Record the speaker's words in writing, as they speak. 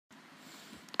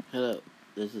Hello,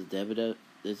 this is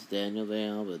Daniel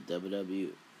Vale with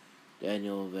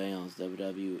Daniel Vale's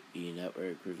WWE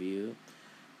Network Review.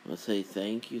 I want to say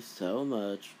thank you so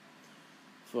much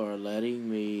for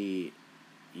letting me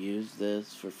use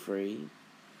this for free,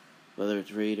 whether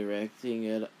it's redirecting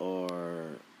it or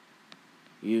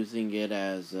using it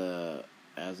as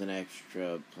an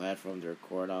extra platform to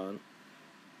record on,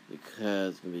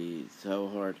 because it's gonna be so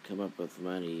hard to come up with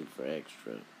money for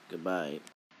extra. Goodbye.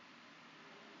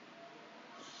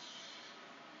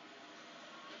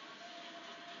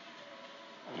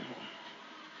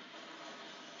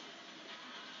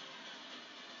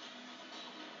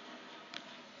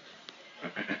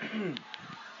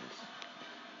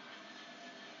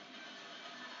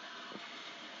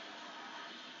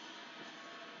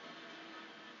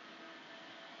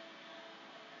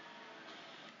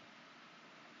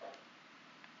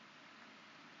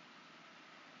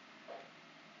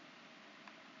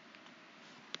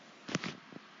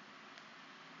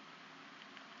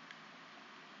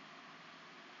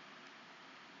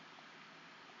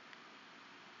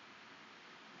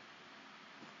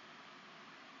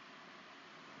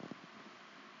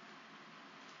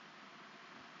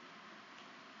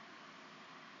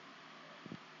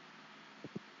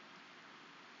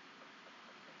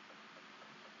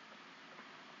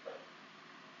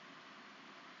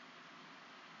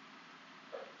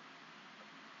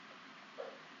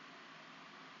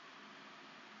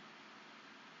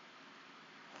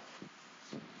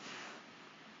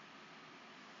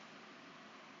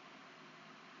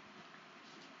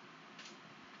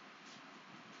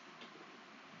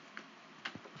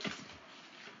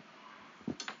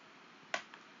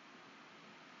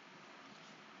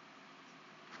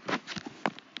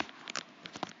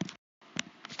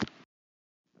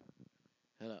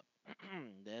 Hello.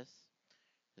 This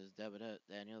is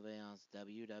Daniel Vale's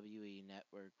WWE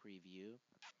Network Review,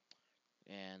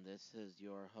 and this is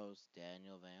your host,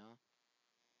 Daniel Vale.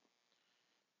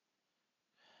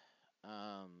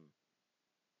 Um,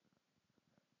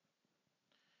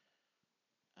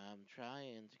 I'm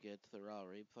trying to get to the Raw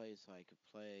replay so I could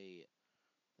play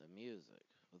the music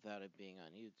without it being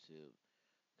on YouTube,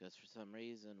 because for some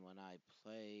reason when I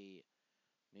play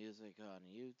music on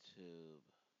YouTube,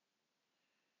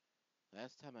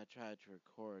 last time I tried to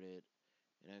record it,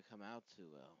 it didn't come out too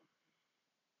well.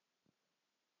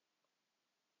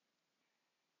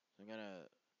 So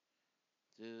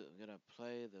I'm gonna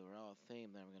play the Raw theme,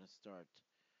 then I'm gonna start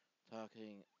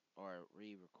talking or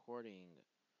re-recording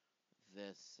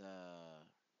this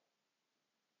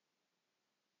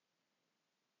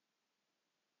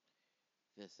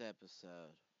this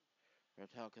episode. We're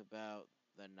talking about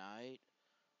the night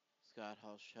Scott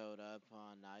Hall showed up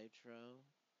on Nitro.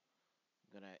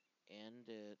 I'm gonna end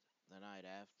it the night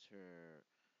after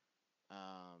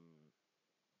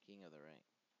King of the Ring.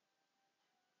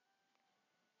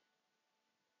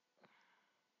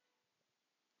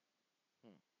 Hmm.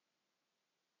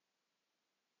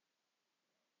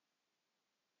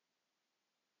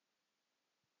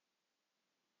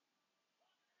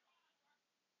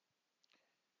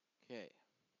 Okay.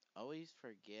 Always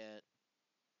forget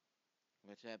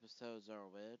which episodes are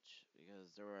which,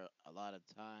 because there were a lot of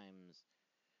times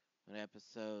when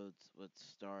episodes would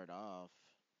start off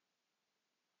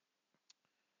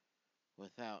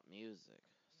without music.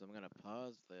 So I'm gonna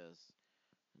pause this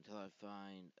until I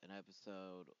find an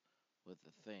episode with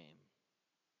the theme.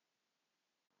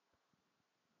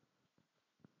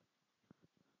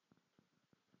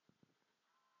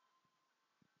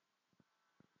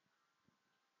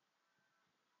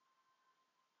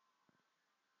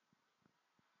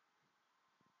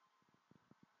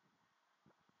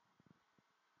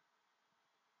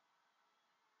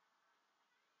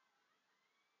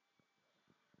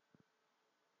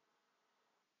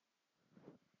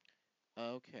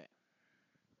 Okay,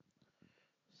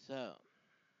 so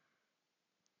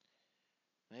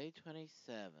May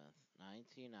 27th,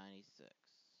 1996.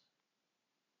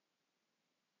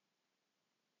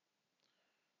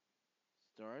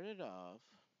 Started off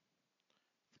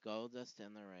with Goldust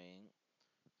in the ring,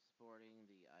 sporting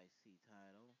the IC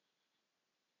title.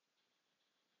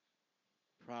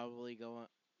 Probably going.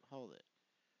 Hold it.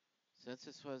 Since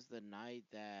this was the night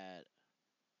that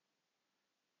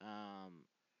um,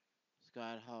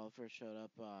 Scott Hall first showed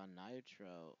up on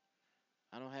Nitro,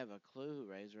 I don't have a clue who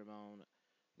Razor Ramon.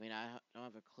 I don't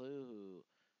have a clue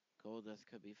who Goldust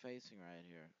could be facing right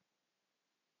here.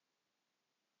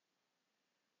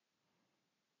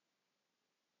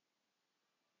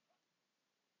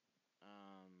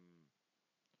 Um,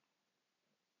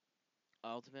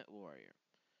 Ultimate Warrior.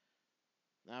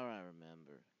 Now I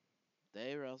remember.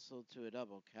 They wrestled to a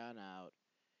double countout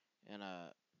in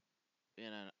a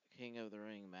King of the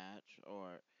Ring match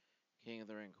or King of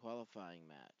the Ring qualifying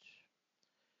match.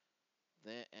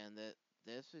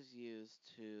 This was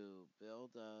used to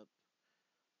build up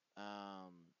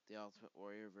the Ultimate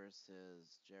Warrior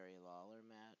versus Jerry Lawler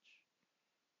match.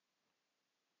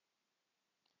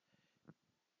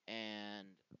 And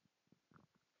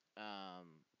um,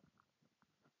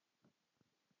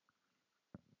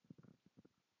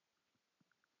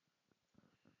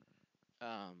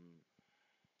 um,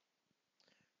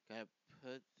 I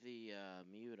put the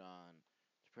mute on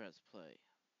to press play.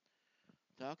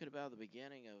 Talking about the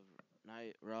beginning of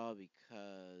Night Raw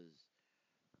because,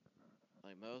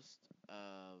 like most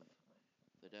of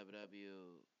the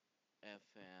WWF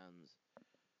fans,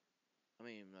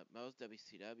 most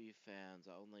WCW fans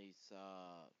only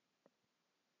saw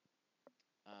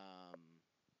um,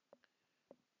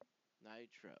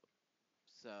 Nitro.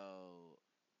 So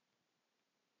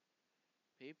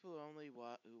people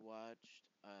who watched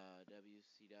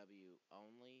WCW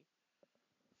only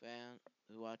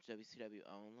who watched WCW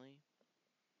only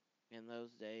in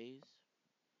those days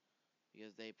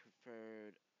because they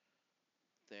preferred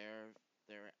their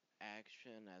their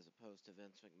action as opposed to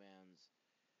Vince McMahon's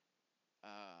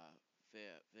uh,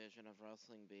 vision of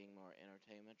wrestling being more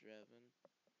entertainment driven.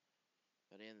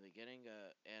 But in the beginning,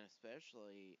 and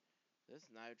especially this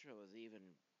Nitro was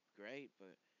even great,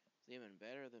 but it's even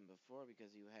better than before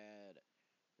because you had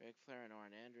Ric Flair and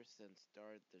Arn Anderson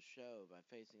start the show by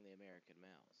facing the American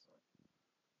Males.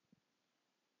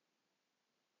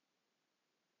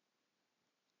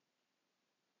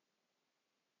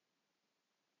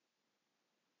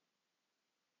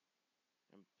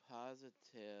 I'm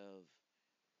positive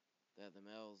that the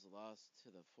Males lost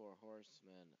to the Four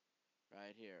Horsemen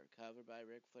right here. Covered by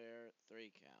Ric Flair,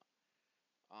 3 count.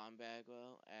 On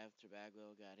Bagwell, after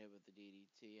Bagwell got hit with the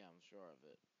DDT, I'm sure of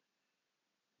it.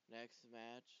 Next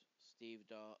match, Steve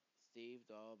Doll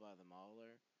by the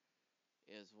Mauler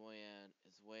is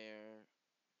where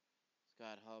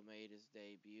Scott Hall made his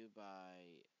debut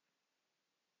by.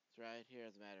 It's right here,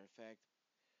 as a matter of fact.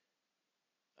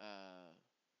 Uh,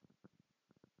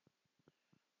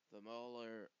 the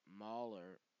Mauler,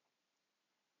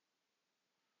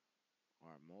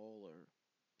 or Moeller.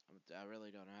 I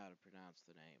really don't know how to pronounce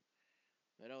the name.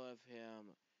 Middle of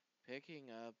him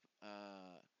picking up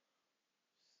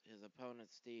his opponent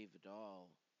Steve Doll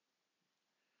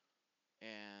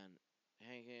and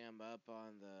hanging him up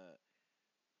on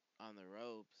the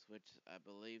ropes, which I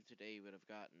believe today he would have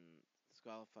gotten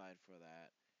disqualified for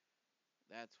that.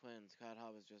 That's when Scott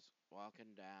Hall was just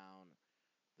walking down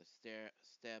the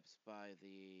steps by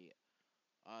the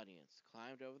audience,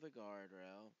 climbed over the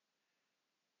guardrail,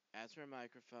 asked for a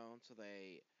microphone, so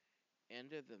they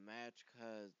ended the match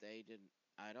because they didn't.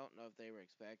 I don't know if they were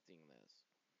expecting this.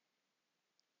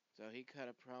 So he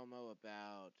cut a promo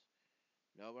about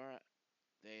nowhere.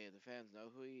 The fans know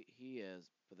who he is,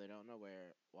 but they don't know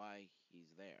why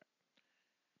he's there.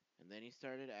 And then he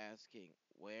started asking,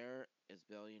 where is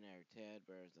billionaire Ted?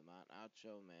 Where's the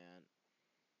Macho Man?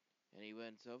 And he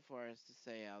went so far as to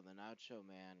say how the Nacho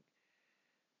Man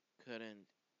couldn't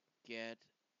get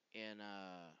in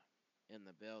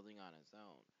the building on his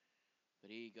own. But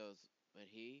he goes where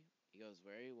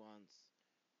he wants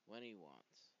when he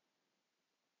wants.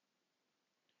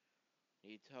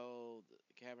 He told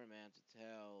the cameraman to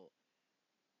tell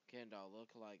Kendall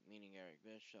lookalike, meaning Eric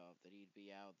Bischoff, that he'd be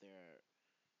out there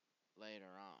later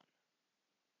on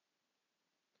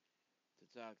to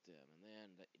talk to him. And then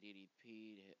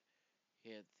DDP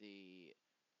hit the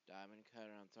Diamond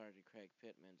Cutter on Sergeant Craig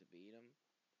Pittman to beat him.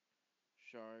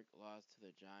 Shark lost to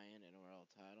the Giant in a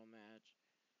world title match.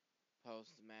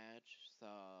 Post-match,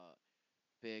 saw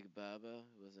Big Bubba,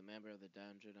 who was a member of the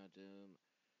Dungeon of Doom,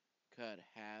 cut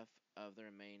half of the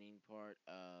remaining part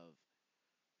of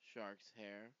Shark's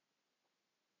hair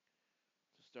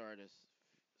to start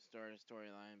a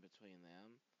storyline between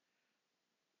them.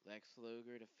 Lex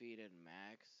Luger defeated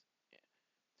Max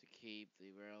to keep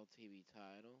the World TV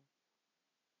title.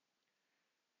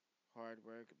 Hard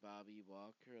Work Bobby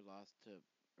Walker lost to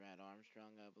Brad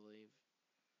Armstrong, I believe.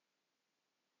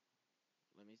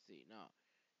 Let me see. No.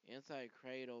 Inside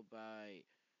Cradle by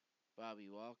Bobby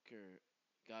Walker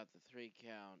got the 3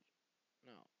 count.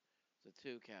 No. It's a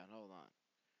 2 count. Hold on.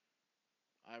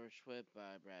 Irish Whip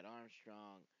by Brad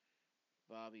Armstrong.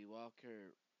 Bobby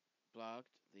Walker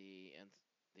blocked the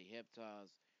hip toss,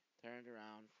 turned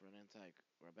around for an inside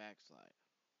or a backslide.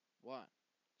 1,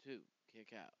 2,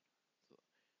 kick out. So,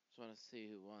 just want to see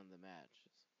who won the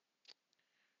matches.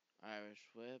 Irish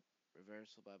Whip,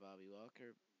 reversal by Bobby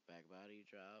Walker, back body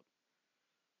drop.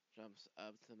 Jumps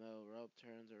up to the middle rope,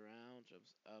 turns around,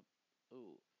 jumps up.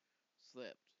 Ooh.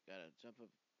 slipped. Gotta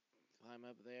climb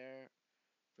up there.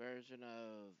 Version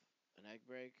of a neck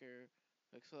breaker.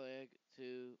 Hooks a leg,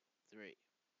 2, 3.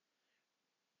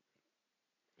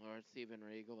 Lord Steven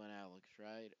Regal and Alex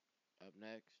Wright up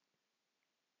next.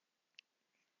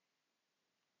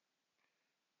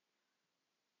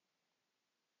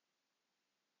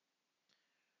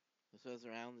 This was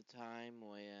around the time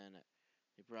when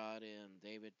they brought in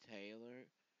David Taylor,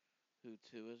 who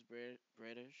too is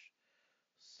British.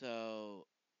 So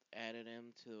added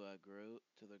him to a group.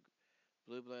 To the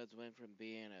Blue Bloods went from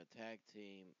being a tag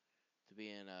team to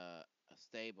being a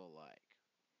stable like.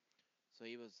 So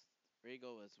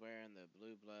Regal was wearing the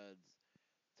Blue Bloods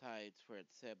tights where it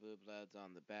said Blue Bloods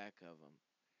on the back of them.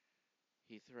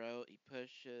 He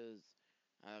pushes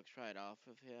Alex Wright off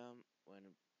of him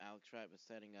when Alex Wright was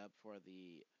setting up for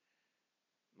the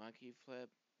monkey flip.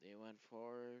 He went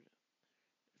forward,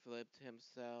 flipped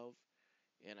himself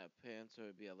in a pin, so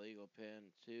it would be a legal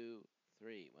pin. 2,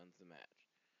 3 wins the match.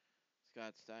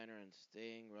 Scott Steiner and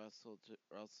Sting wrestled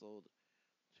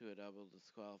to a double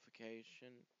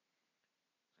disqualification.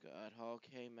 Scott Hall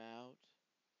came out.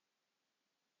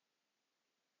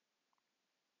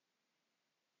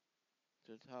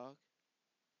 To talk.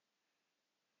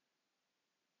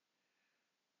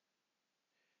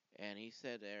 And he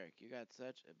said, Eric, you got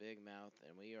such a big mouth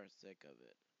and we are sick of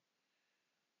it.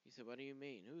 He said, what do you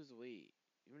mean? Who's we?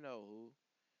 You know who.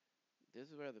 This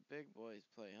is where the big boys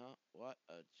play, huh? What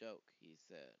a joke, he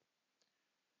said.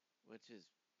 Which is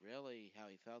really how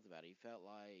he felt about it. He felt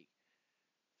like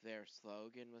their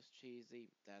slogan was cheesy.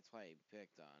 That's why he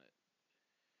picked on it.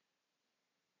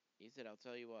 He said, I'll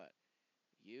tell you what.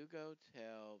 You go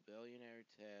tell Billionaire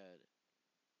Ted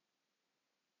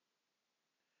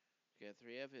to get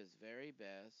 3 of his very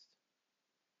best,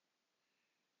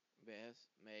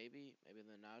 maybe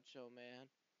the Nacho Man.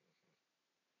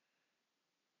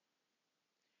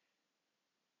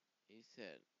 He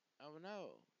said, oh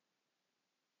no.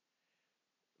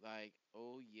 Like,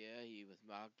 oh yeah, he was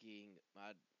mocking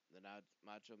the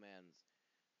Macho Man's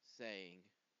saying.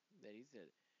 Then he said,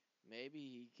 maybe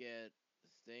he get the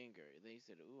stinger. Then he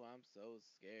said, ooh, I'm so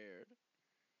scared.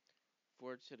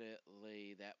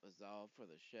 Fortunately, that was all for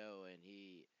the show, and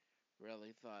he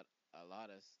really thought a lot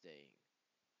of Sting.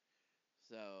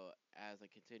 So, as I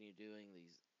continue doing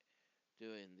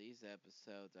these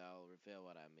episodes, I'll reveal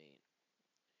what I mean.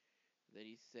 Then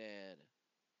he said,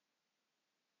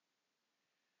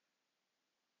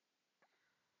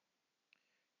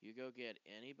 you go get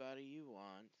anybody you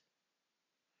want,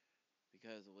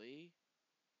 because we.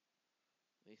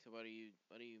 They said, what do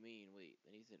you mean we?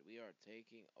 Then he said, we are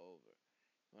taking over.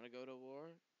 You want to go to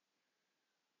war?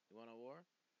 You want a war?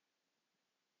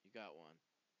 You got one.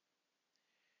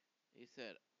 He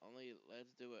said, only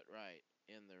let's do it right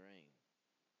in the ring.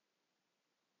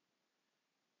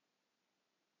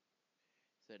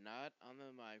 He said, not on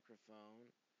the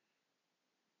microphone,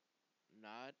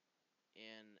 not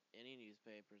in any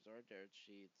newspapers or dirt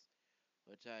sheets,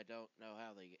 which I don't know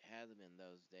how they had them in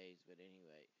those days, but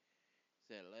anyway. He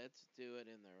said, let's do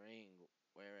it in the ring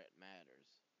where it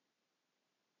matters.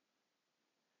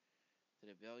 To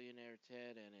the Billionaire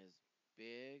Ted and his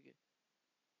big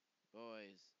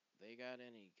boys, they got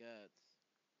any guts?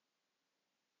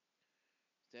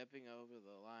 Stepping over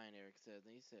the line, Eric said,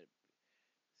 and he said,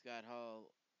 Scott Hall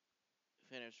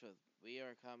finished with, we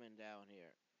are coming down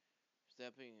here. He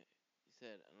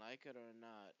said, like it or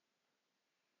not,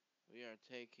 we are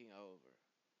taking over.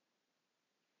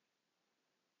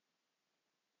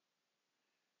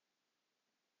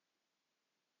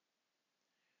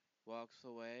 Walks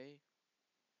away.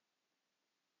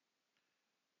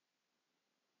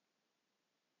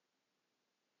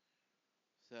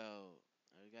 So,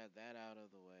 we got that out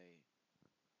of the way.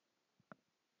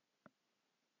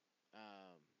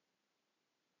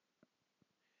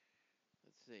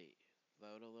 Let's see.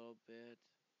 Load a little bit.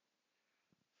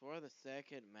 For the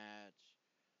second match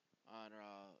on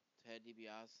Raw, Ted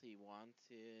DiBiase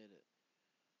wanted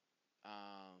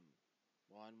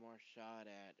one more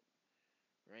shot at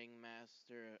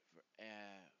Ringmaster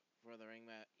for the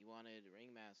he wanted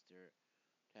Ringmaster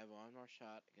to have one more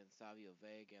shot against Savio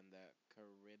Vega in the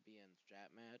Caribbean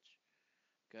strap match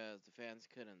because the fans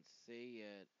couldn't see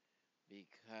it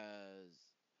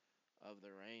because of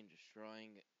the rain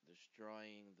destroying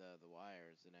the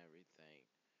wires and everything.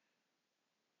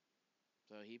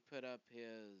 So he put up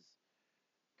his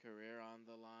career on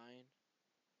the line,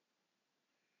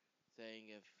 saying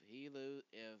if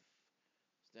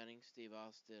Stunning Steve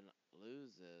Austin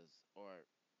loses, or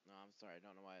no, I'm sorry, I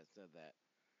don't know why I said that.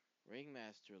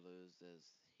 Ringmaster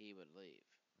loses, he would leave.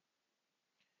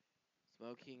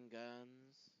 Smoking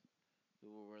Guns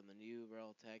who were the new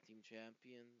World Tag Team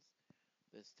Champions,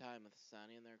 this time with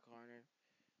Sunny in their corner,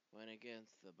 went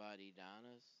against the Body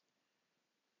Donnas,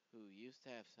 who used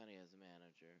to have Sunny as a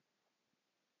manager.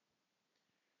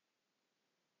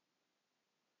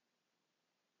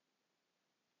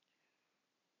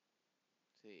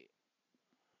 See,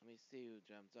 let me see who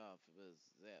jumped off. It was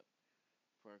Zip.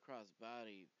 For a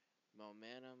crossbody,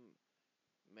 momentum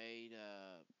made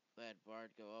let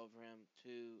Bart go over him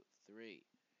 2-3.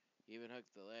 He even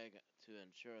hooked the leg to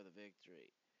ensure the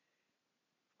victory.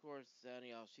 Of course,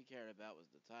 Sunny, all she cared about was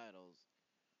the titles,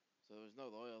 so there was no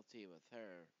loyalty with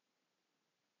her.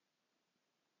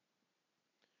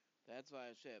 That's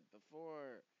why I said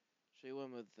before she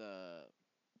went with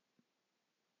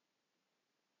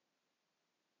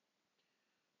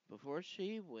before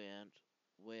she went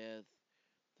with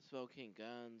the Smoking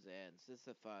Guns and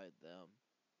sissified them,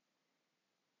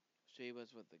 she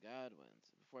was with the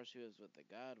Godwins. Before she was with the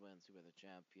Godwins, who were the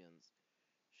champions,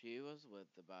 she was with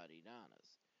the Body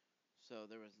Donnas. So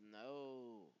there was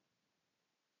no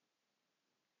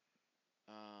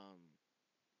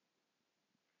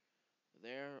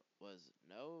there was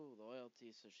no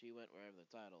loyalty, so she went wherever the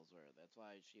titles were. That's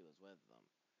why she was with them.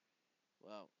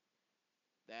 Well,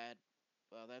 that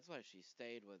that's why she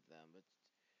stayed with them. But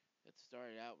it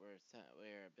started out where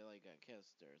Billy Gunn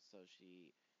kissed her, so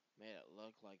she made it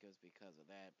look like it was because of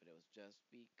that, but it was just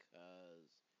because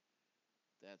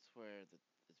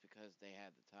it's because they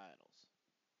had the titles.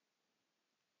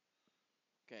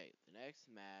 Okay, the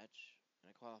next match, in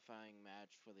a qualifying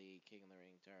match for the King of the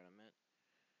Ring tournament,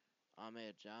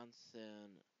 Ahmed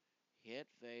Johnson hit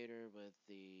Vader with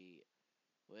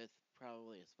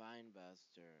probably a spine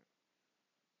buster,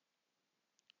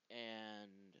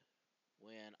 and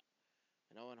when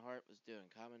Owen Hart was doing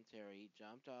commentary, he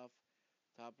jumped off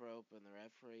top rope, and the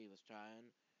referee was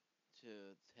trying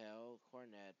to tell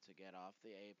Cornette to get off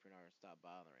the apron or stop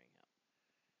bothering him.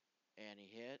 And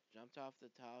he jumped off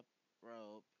the top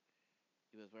rope.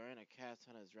 He was wearing a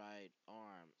cast on his right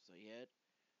arm, so he hit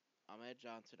Ahmed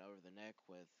Johnson over the neck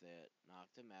with it,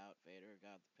 knocked him out. Vader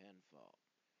got the pinfall.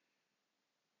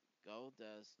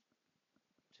 Goldust,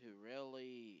 to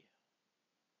really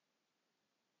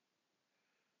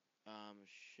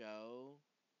show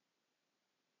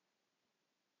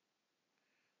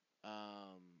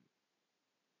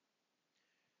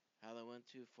how they went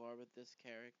too far with this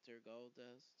character,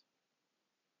 Goldust.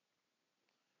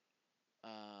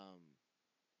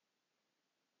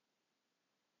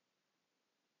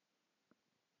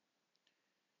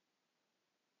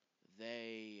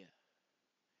 They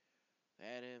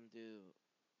had him do,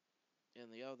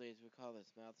 in the old days we call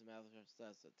this mouth-to-mouth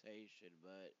resuscitation,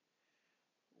 but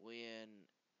when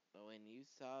you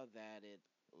saw that, it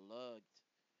looked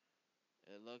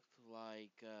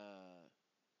like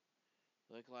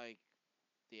it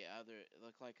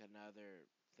looked like another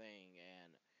thing,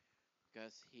 and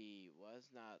because he was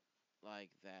not like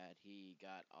that, he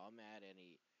got all mad, and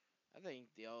I think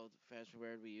the old fashioned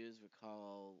word we would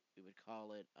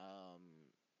call it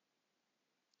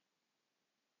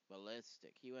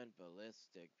ballistic. He went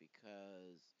ballistic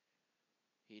because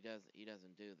he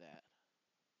doesn't do that.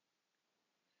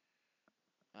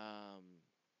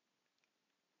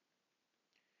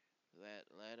 That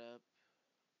led up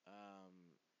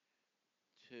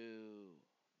to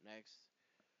next.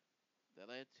 That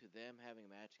led to them having a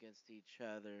match against each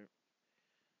other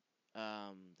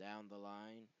down the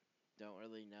line. Don't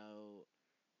really know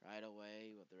right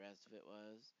away what the rest of it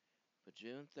was. But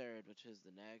June 3rd, which is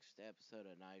the next episode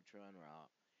of Nitro and Raw,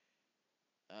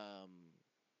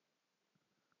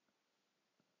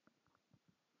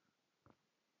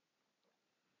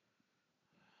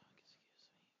 excuse me.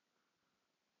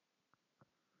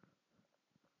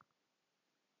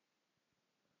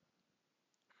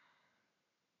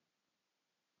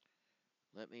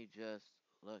 Let me just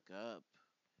look up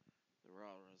the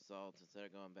Raw results instead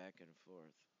of going back and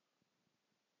forth.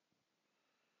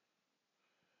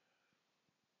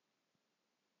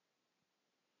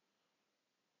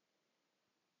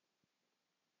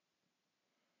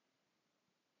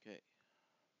 Okay.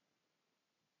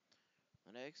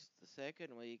 The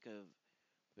second week of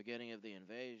the beginning of the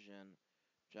invasion,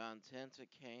 John Tenta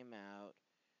came out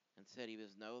and said he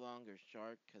was no longer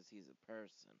Shark because he's a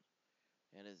person.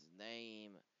 And his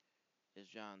name is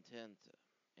John Tenta.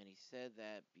 And he said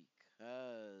that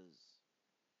because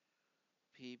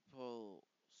people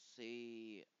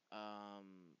see,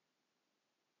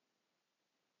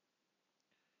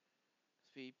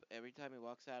 every time he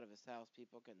walks out of his house,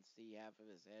 people can see half of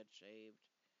his head shaved.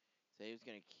 So he was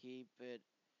going to keep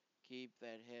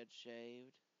that head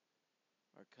shaved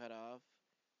or cut off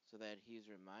so that he's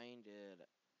reminded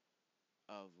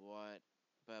of what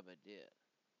Bubba did.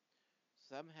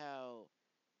 Somehow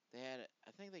I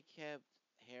think they kept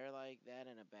hair like that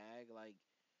in a bag, like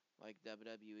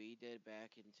WWE did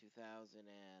back in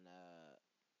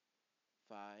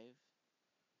 2005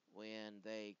 when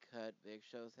they cut Big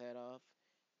Show's head off.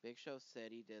 Big Show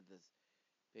said he did this.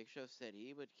 Big Show said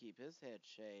he would keep his head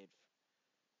shaved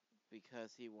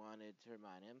because he wanted to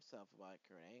remind himself of what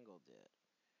Kurt Angle did.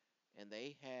 And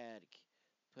they had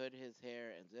put his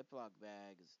hair in Ziploc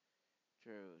bags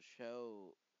to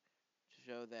show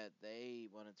that they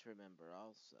wanted to remember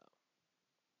also.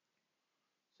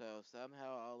 So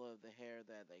somehow all of the hair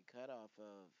that they cut off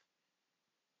of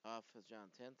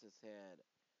John Tentis' head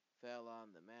fell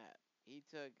on the mat. He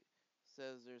took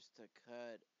scissors to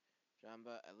cut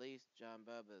at least John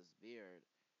Bubba's beard,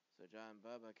 so John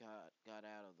Bubba got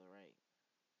out of the ring.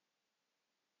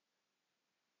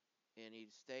 And he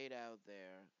stayed out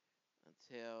there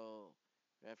until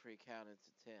referee counted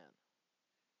to 10.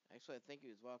 Actually, I think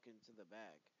he was walking to the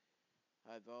back.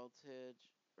 High Voltage,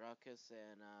 Ruckus,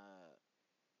 and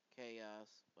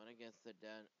Chaos went against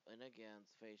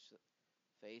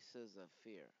Faces of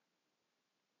Fear.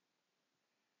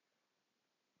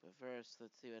 But first,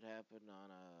 let's see what happened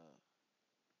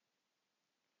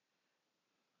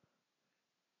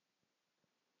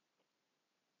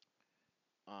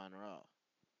on Raw.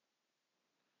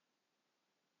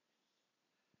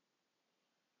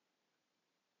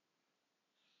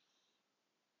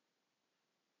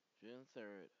 June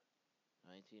 3rd,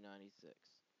 1996.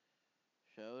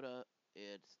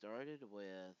 It started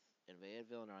with in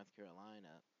Fayetteville, North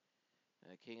Carolina,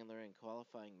 a King of the Ring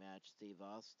qualifying match. Steve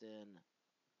Austin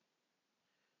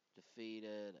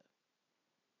defeated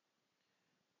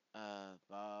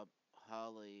Bob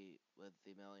Holly with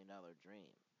the $1 Million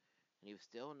Dream. And he was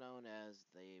still known as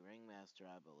the Ringmaster,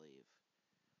 I believe.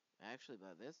 Actually,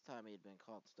 by this time, he had been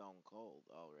called Stone Cold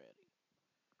already.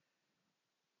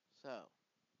 So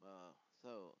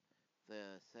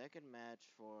the second match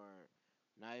for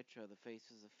Nitro, the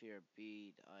Faces of Fear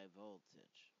beat High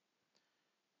Voltage.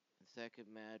 The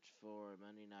second match for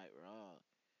Monday Night Raw,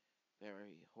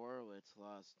 Barry Horowitz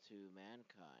lost to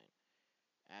Mankind.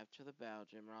 After the bout,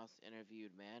 Jim Ross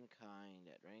interviewed Mankind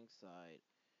at ringside,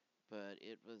 but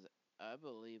I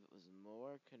believe it was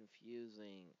more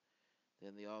confusing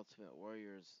than the Ultimate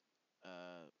Warrior's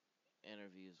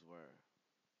interviews were.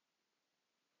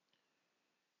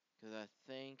 Because I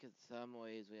think in some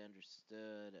ways we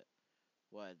understood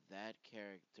what that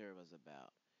character was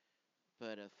about.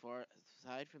 But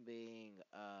aside from being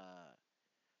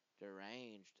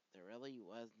deranged, there really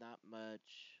was not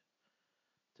much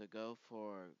to go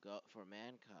for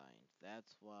Mankind.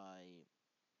 That's why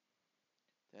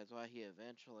he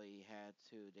eventually had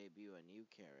to debut a new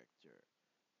character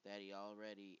that he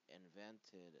already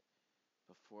invented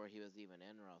before he was even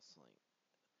in wrestling.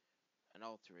 An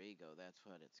alter ego, that's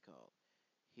what it's called.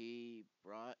 He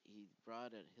brought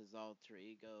his alter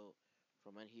ego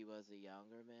from when he was a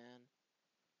younger man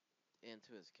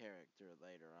into his character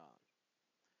later on.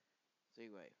 So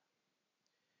anyway,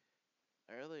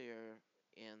 earlier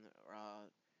in Raw,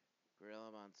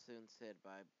 Gorilla Monsoon said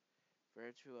by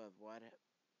virtue of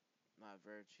not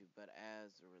virtue, but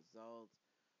as a result,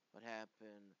 what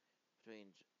happened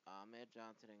between Ahmed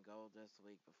Johnson and Goldust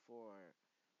the week before,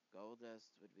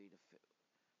 Goldust would be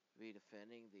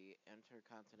defending the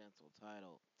Intercontinental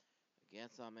title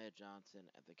against Ahmed Johnson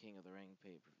at the King of the Ring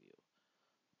pay-per-view.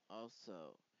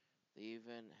 Also, they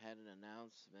even had an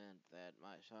announcement that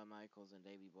Shawn Michaels and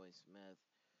Davey Boy Smith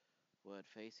would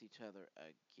face each other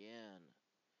again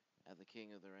at the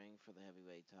King of the Ring for the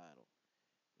heavyweight title.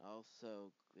 And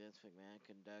also, Vince McMahon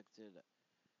conducted,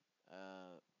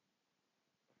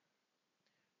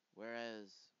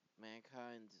 whereas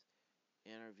Mankind's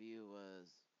interview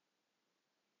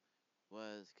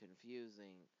was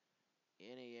confusing,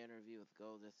 any interview with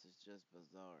Goldust is just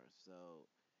bizarre, so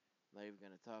I'm not even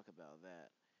going to talk about that.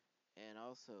 And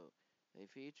also, they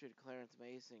featured Clarence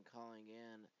Mason calling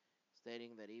in,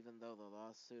 stating that even though the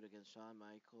lawsuit against Shawn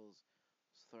Michaels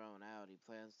was thrown out, he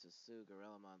plans to sue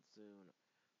Gorilla Monsoon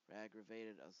for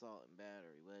aggravated assault and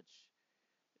battery, which,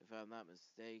 if I'm not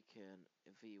mistaken,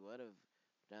 if he would have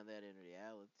done that in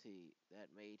reality,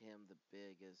 that made him the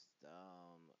biggest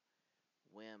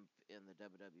wimp in the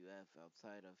WWF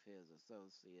outside of his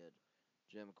associate,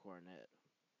 Jim Cornette.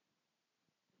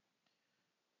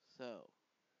 So,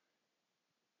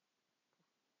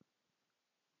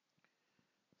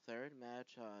 third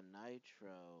match on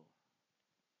Nitro,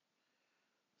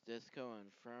 Disco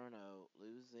Inferno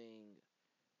losing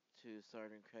to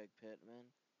Sergeant Craig Pittman.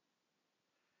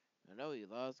 I know he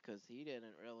lost because he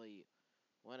didn't really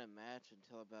win a match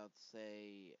until about,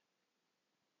 say,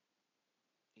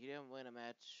 he didn't win a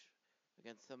match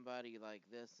against somebody like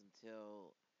this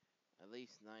until at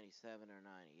least 97 or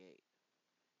 98,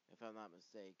 if I'm not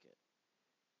mistaken.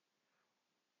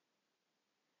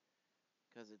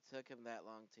 Because it took him that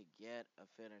long to get a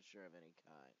finisher of any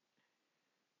kind.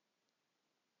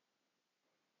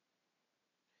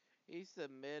 He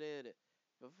submitted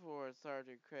before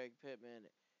Sergeant Craig Pittman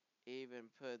even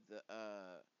put the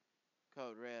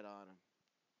code red on him.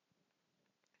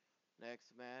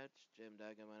 Next match, Jim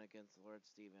Duggan went against Lord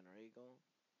Steven Regal.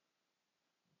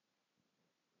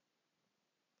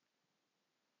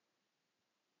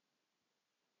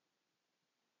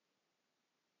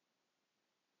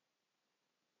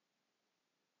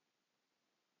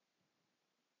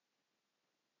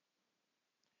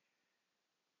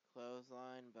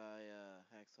 Clothesline by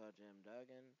Hacksaw Jim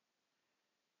Duggan.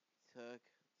 Took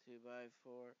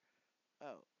 2x4.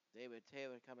 Oh, David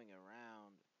Taylor coming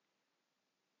around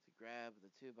to grab the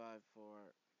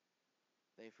 2x4.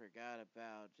 They forgot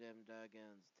about Jim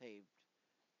Duggan's tape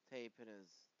in his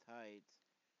tights.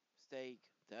 Mistake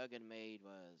Duggan made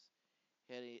was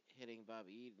hitting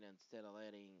Bobby Eaton instead of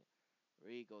letting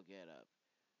Regal get up.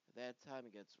 At that time,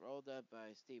 he gets rolled up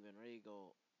by Steven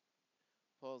Regal,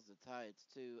 pulls the tights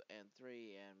 2 and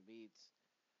 3, and beats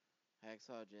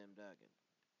Hacksaw Jim Duggan.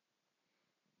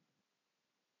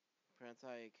 Prince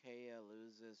Iaukea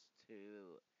loses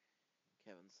to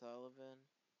Kevin Sullivan.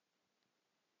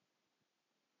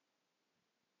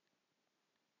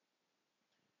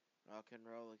 Rock and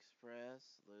Roll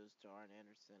Express lose to Arn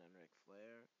Anderson and Ric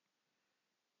Flair.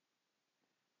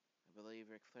 I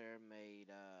believe Ric Flair made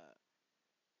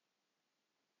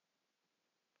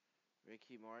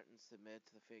Ricky Morton submit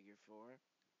to the figure 4.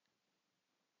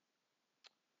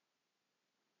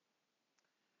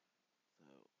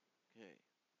 So, okay.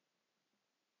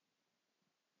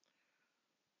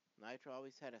 Nitro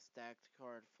always had a stacked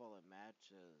card full of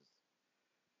matches.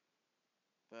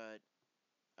 But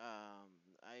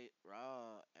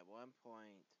Raw at one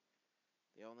point,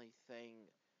 the only thing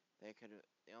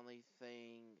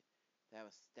that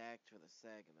was stacked were the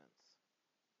segments.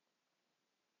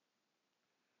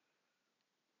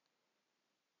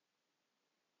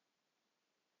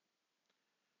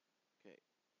 Okay,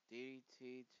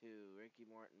 DDT to Ricky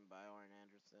Morton by Arn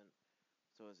Anderson.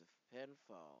 So it was a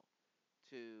pinfall.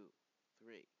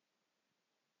 2-3.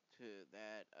 To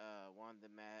that won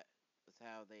the match. That's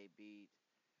how they beat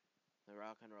the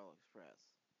Rock and Roll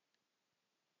Express.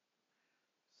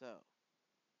 So,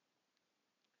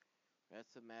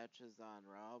 rest of matches on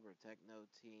Raw were Techno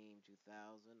Team 2000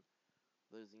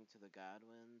 losing to the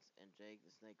Godwins and Jake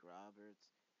the Snake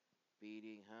Roberts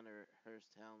beating Hunter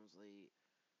Hearst Helmsley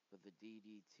with the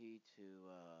DDT to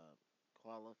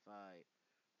qualify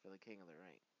for the King of the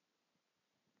Ring.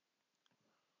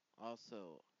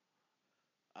 Also,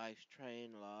 Ice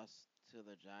Train lost to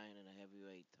the Giant in a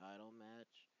heavyweight title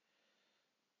match.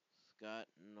 Scott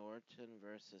Norton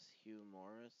versus Hugh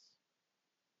Morris.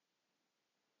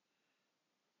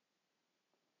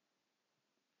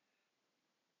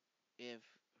 If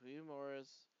Hugh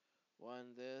Morris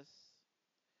won this,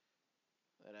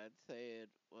 then I'd say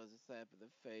it was a slap in the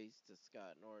face to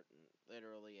Scott Norton,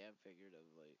 literally and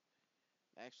figuratively.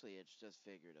 Actually, it's just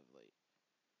figuratively.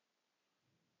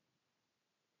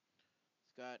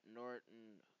 Scott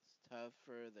Norton is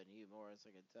tougher than Hugh Morris,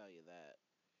 I can tell you that.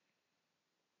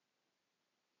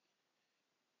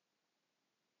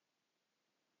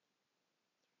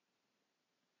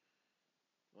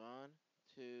 One,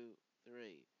 two,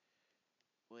 three.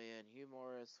 When Hugh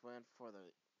Morris went for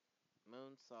the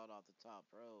moonsault off the top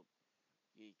rope,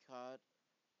 he caught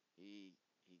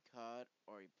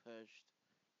or he pushed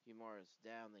Hugh Morris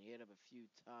down, then he hit him a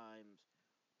few times,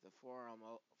 the forearm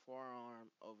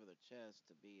over the chest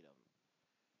to beat him.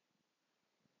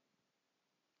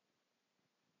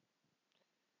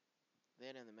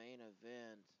 Then in the main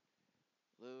event,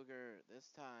 Luger, this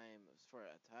time it was for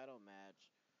a title match,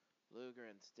 Luger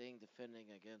and Sting defending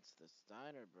against the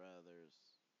Steiner brothers.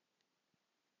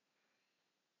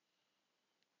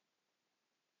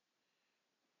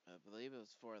 I believe it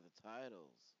was for the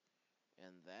titles,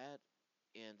 and that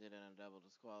ended in a double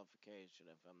disqualification,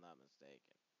 if I'm not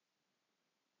mistaken.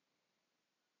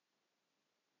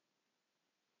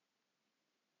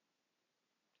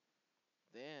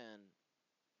 Then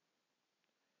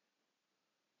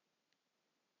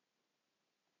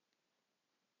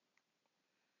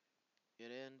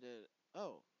it ended.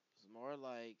 Oh, it was more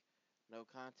like no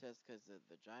contest because of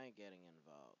the Giant getting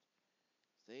involved.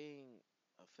 Sting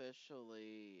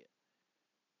officially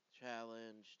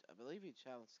challenged. I believe he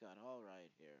challenged Scott Hall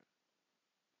right here.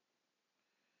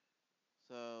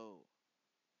 So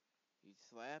He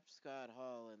slapped Scott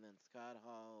Hall, and then Scott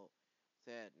Hall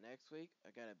said, "Next week,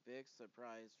 I got a big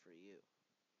surprise for you."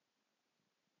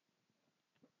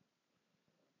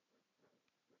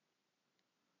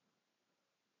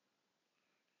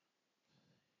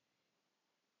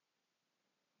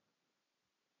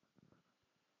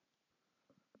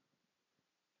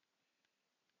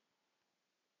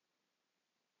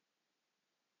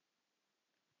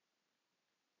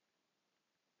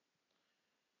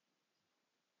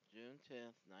 June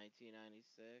 10th,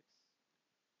 1996.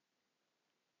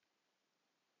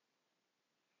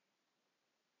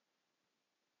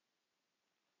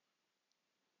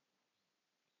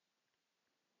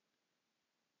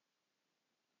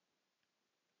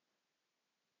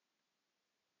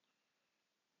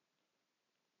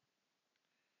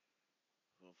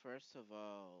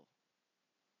 Well,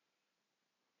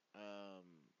 um,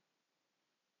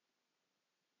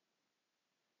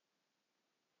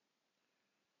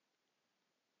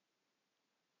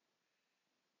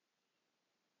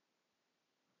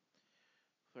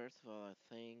 first of all, I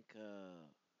think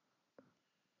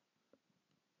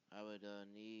I would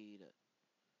need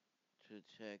to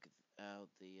check out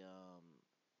the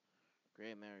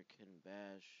Great American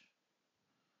Bash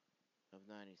of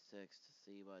 '96 to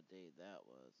see what date that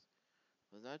was.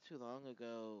 It was not too long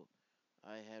ago.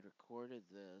 I had recorded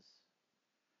this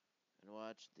and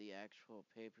watched the actual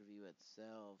pay-per-view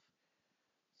itself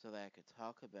so that I could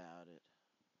talk about it.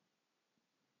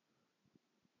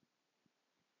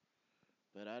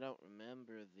 But I don't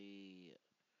remember the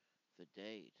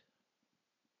date.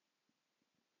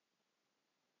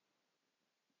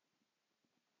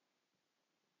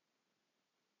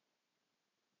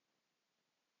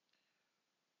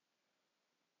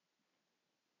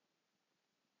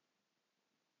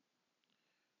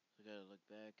 So I gotta look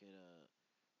back at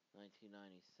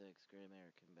 1996 Great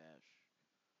American Bash.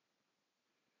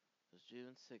 It was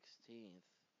June 16th.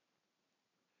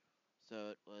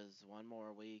 So it was one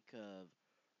more week of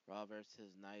Raw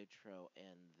versus Nitro,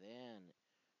 and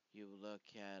you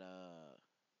look at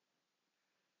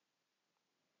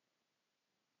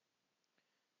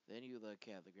then you look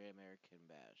at the Great American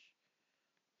Bash.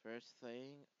 First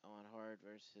thing, Owen Hart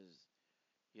versus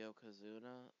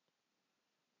Yokozuna.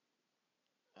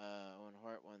 Owen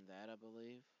Hart won that, I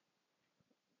believe.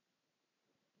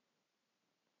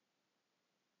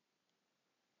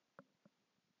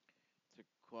 To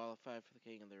qualify for the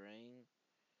King of the Ring,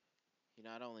 he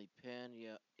not only pinned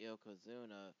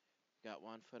Yokozuna, got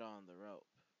one foot on the rope.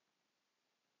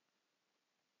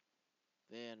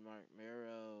 Then Mark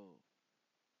Miro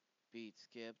beat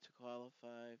Skip to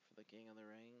qualify for the King of the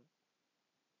Ring.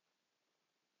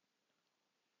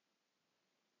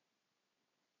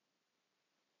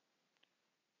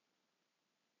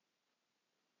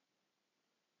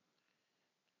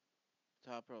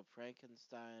 Top Rope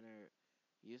Frankensteiner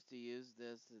used to use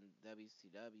this in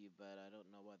WCW, but I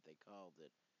don't know what they called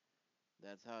it.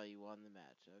 That's how he won the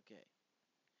match. Okay.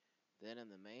 Then in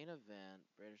the main event,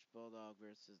 British Bulldog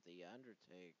versus The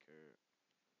Undertaker.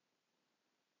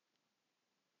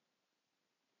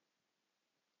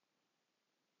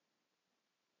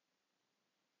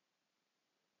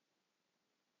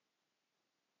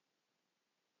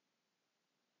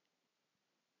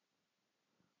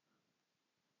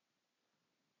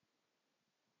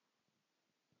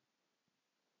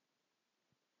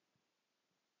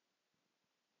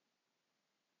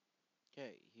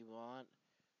 Okay, he won.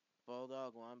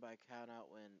 Bulldog won by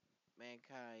countout when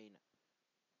Mankind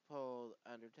pulled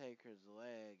Undertaker's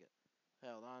leg,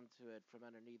 held onto it from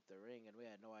underneath the ring, and we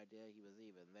had no idea he was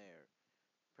even there.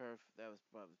 That was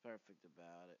what was perfect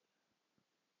about it.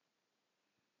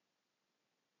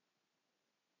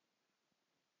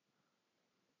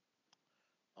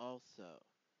 Also,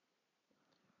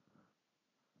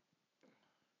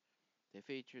 they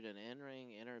featured an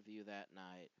in-ring interview that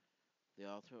night, The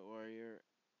Ultimate Warrior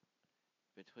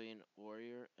between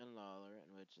Warrior and Lawler,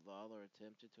 in which Lawler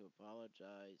attempted to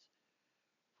apologize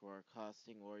for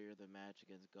costing Warrior the match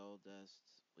against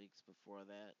Goldust weeks before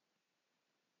that,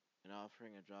 and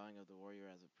offering a drawing of the Warrior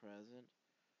as a present.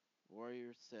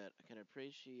 Warrior said, "I can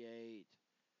appreciate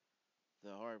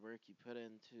the hard work you put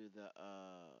into the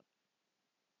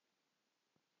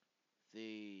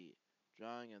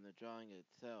drawing and the drawing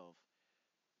itself,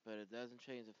 but it doesn't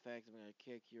change the fact I'm gonna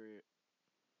kick your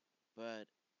butt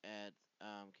at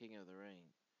King of the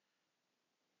Ring."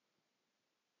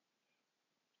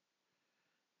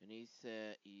 And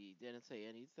he didn't say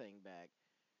anything back.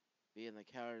 Being the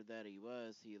coward that he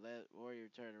was, he let Warrior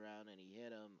turn around and he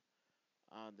hit him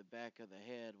on the back of the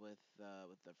head with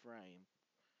the frame.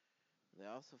 They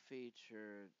also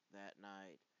featured that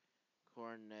night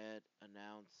Cornette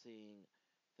announcing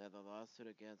that the lawsuit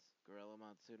against Gorilla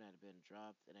Monsoon had been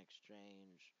dropped in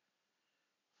exchange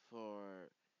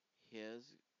for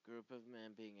his group of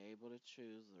men being able to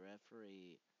choose the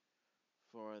referee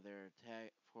for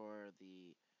for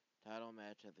the title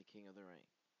match at the King of the Ring.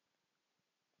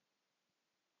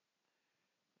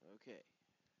 Okay.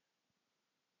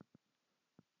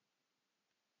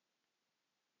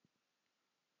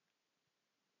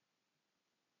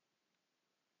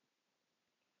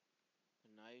 The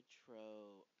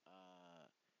Nitro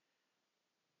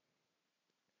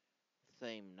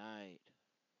same night.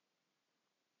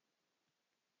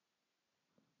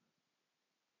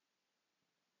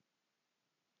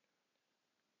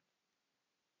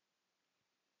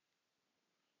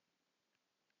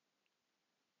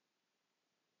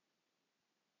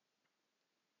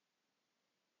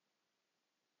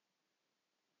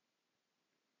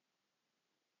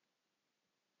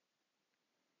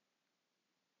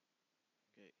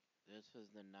 Okay. This was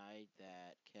the night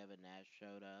that Kevin Nash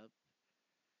showed up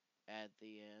at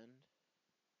the end.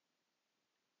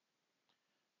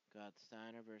 Got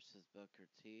Steiner versus Booker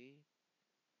T.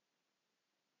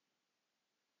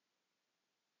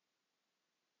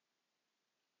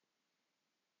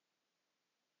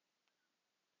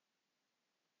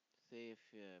 See if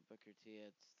Booker T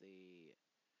hits the.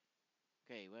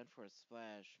 Okay, he went for a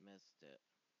splash, missed it.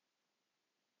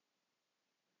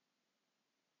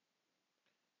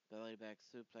 Belly back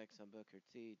suplex on Booker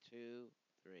T. 2,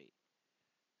 3.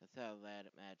 That's how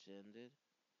that match ended.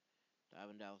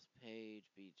 Diamond Dallas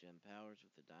Page beat Jim Powers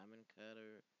with the Diamond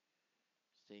Cutter.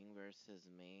 Sting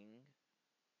versus Ming.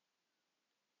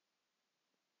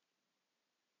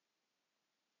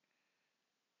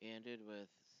 Ended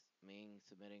with Ming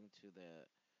submitting to the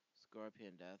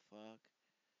Scorpion Deathlock.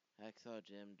 Hacksaw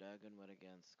Jim Duggan went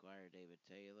against Squire David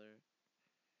Taylor.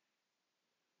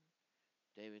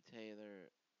 David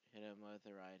Taylor hit him with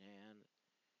a right hand.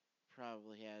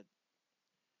 Probably had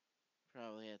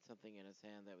something in his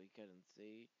hand that we couldn't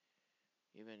see.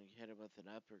 Even hit him with an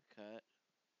uppercut.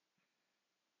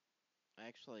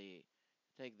 Actually,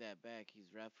 take that back.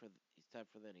 He's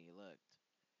tougher than he looked.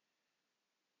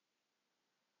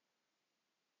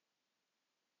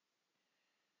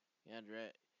 And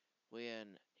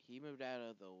when he moved out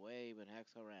of the way, when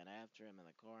Hacksaw ran after him in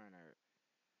the corner,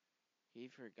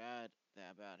 he forgot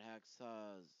about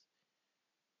Hacksaw's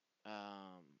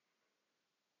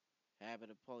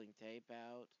habit of pulling tape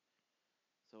out.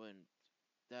 So when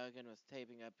Duggan was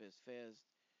taping up his fist,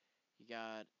 he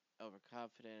got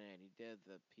overconfident and he did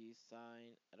the peace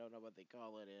sign. I don't know what they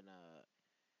call it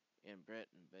in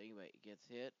Britain, but anyway, he gets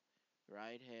hit,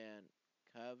 right hand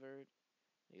covered,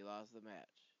 and he lost the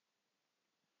match.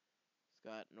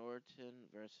 Scott Norton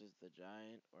versus the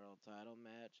Giant World Title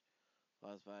match,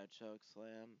 lost by a choke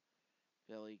slam.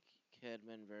 Billy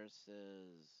Kidman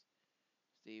versus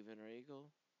Steven Regal.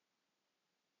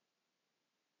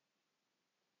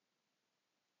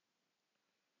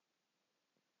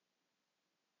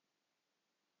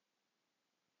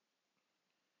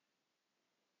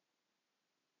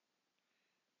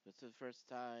 This is the first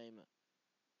time.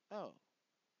 Oh,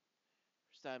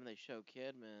 first time they show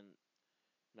Kidman.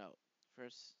 No,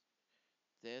 first.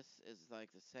 This is like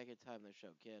the second time they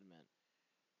show Kidman.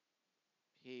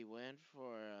 He went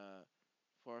for a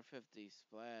 450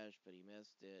 splash, but he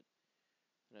missed it.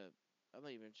 I'm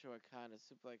not even sure what kind of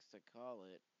suplex to call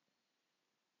it.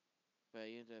 But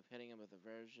he ended up hitting him with a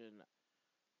version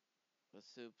of a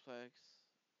suplex,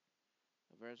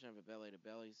 a version of a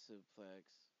belly-to-belly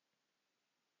suplex.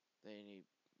 Then he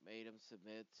made him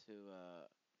submit to a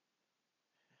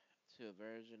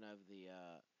version of the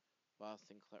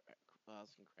Boston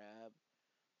Crab.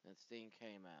 And Sting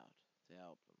came out to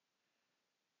help him.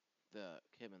 The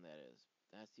Kidman, that is.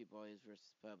 Nasty Boys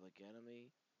versus Public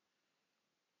Enemy.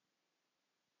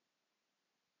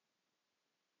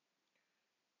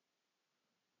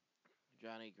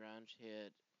 Johnny Grunge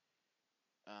hit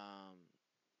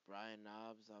Brian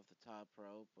Knobbs off the top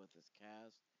rope with his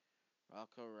cast.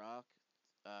 Rocco Rock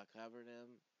covered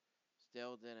him.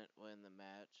 Still didn't win the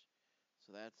match.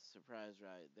 So that's a surprise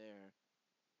right there.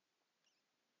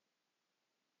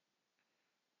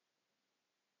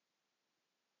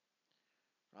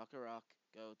 Rocco Rock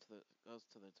goes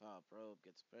to the top rope,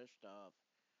 gets pushed off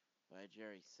by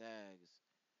Jerry Sags,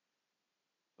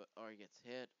 or he gets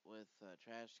hit with a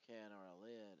trash can or a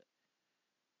lid,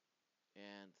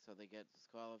 and so they get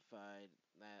disqualified.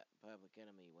 That Public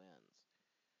Enemy wins.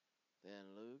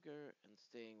 Then Luger and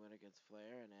Sting went against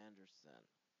Flair and Anderson.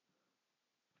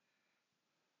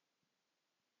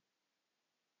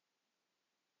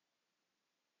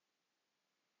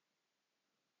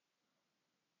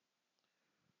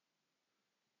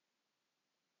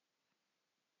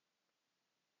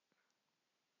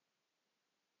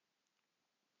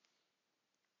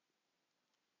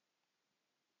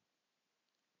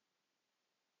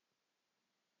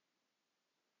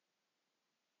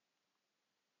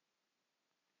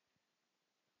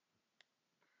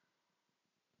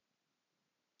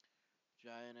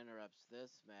 Giant interrupts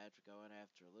this match going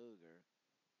after Luger.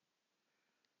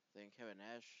 Then Kevin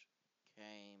Nash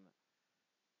came,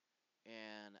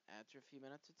 and after a few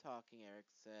minutes of talking,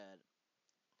 Eric said,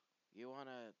 "You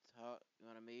wanna talk? You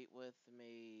wanna meet with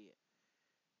me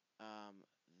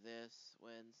this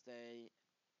Wednesday?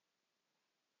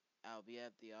 I'll be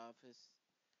at the office.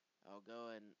 I'll go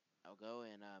and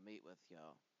meet with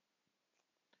y'all."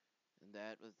 And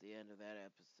that was the end of that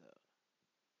episode.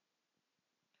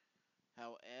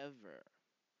 However,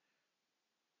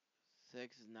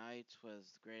 6 nights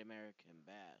was the Great American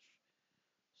Bash.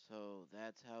 So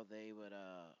that's how they would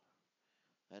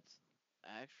that's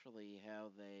actually how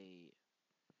they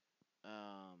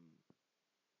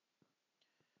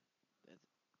that's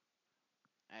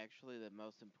actually the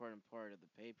most important part of the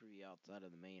pay-per-view outside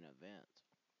of the main event.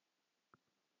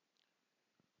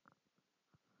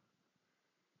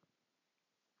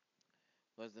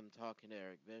 Was them talking to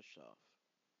Eric Bischoff.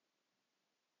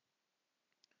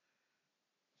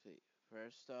 See,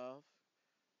 first off,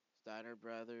 Steiner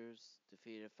Brothers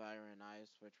defeated Fire and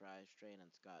Ice with Rice Strain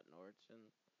and Scott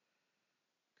Norton.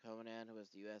 Konnan, who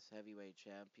was the U.S. Heavyweight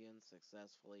Champion,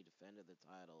 successfully defended the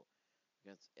title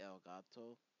against El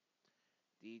Gato.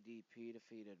 DDP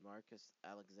defeated Marcus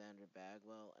Alexander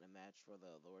Bagwell in a match for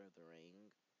the Lord of the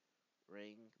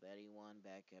ring that he won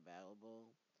back at Battle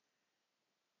Bowl.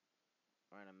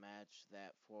 Or in a match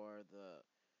that for the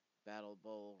Battle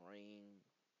Bowl ring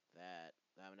that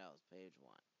Diamond Dallas Page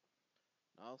won.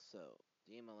 Also,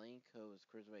 Dean Malenko was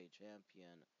Cruiserweight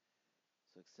Champion,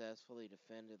 successfully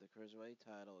defended the Cruiserweight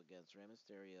title against Rey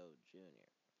Mysterio Jr.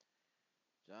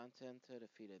 John Tenta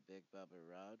defeated Big Bubba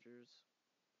Rogers.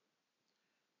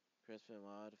 Chris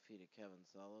Benoit defeated Kevin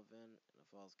Sullivan in a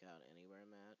Falls Count Anywhere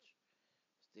match.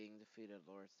 Sting defeated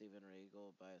Lord Steven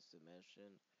Regal by a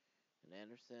submission. And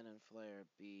Anderson and Flair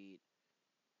beat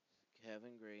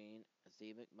Kevin Green and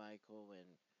Steve McMichael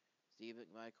when Steve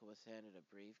McMichael was handed a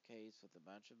briefcase with a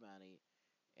bunch of money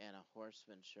and a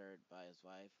Horseman shirt by his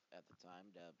wife at the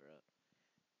time, Deborah.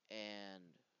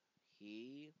 And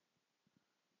he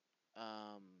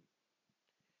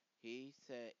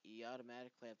said he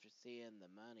automatically, after seeing the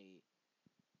money,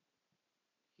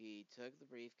 he took the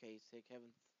briefcase, hit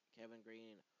Kevin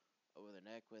Green over the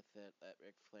neck with it, let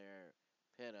Ric Flair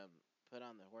pit him, put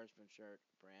on the Horseman shirt,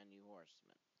 brand new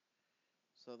Horseman.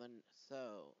 So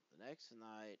the next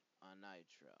night on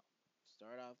Nitro,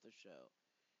 start off the show,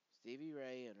 Stevie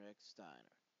Ray and Rick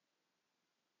Steiner.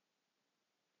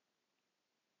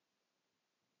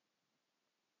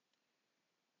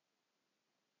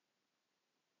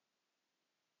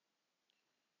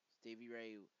 Stevie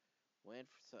Ray went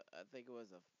for, I think it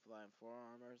was a flying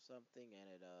forearm or something,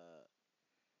 and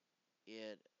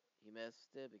he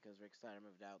missed it because Rick Steiner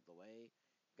moved out the way.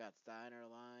 Got Steiner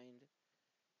lined,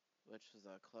 which was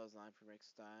a clothesline from Rick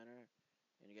Steiner,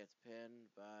 and he gets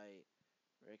pinned by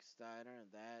Rick Steiner,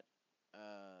 and that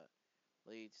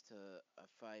leads to a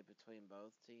fight between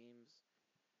both teams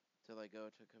till they go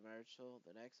to commercial.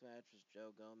 The next match was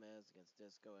Joe Gomez against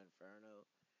Disco Inferno.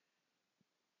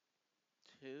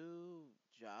 Two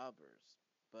jobbers,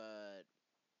 but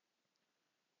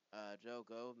Joe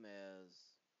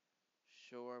Gomez,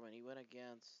 sure, when he went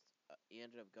against, he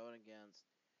ended up going against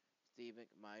Steve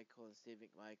McMichael in Steve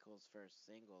McMichael's first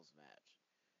singles match.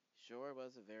 Sure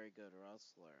was a very good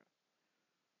wrestler,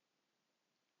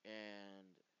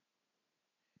 and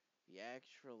he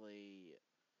actually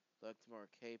looked more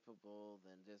capable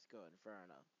than Disco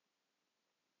Inferno.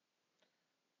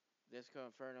 Disco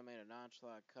Inferno made a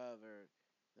nonchalant cover.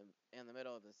 In the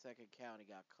middle of the second count, he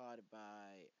got caught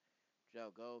by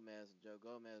Joe Gomez, and Joe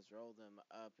Gomez rolled him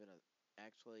up in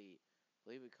actually, I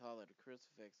believe we call it a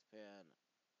crucifix pin,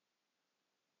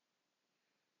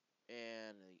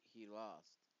 and he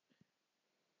lost.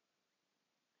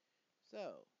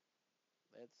 So,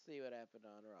 let's see what happened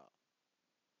on Raw.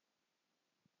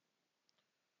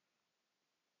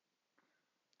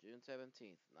 June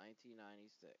 17th,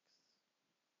 1996.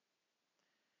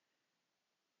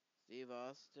 Steve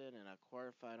Austin, in a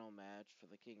quarterfinal match for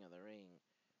the King of the Ring,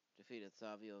 defeated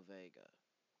Savio Vega.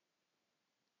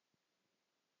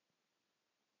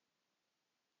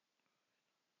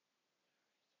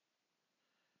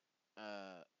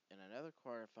 In another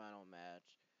quarterfinal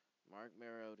match, Mark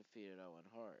Mero defeated Owen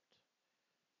Hart.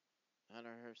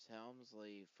 Hunter Hearst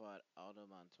Helmsley fought Aldo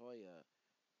Montoya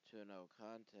to a no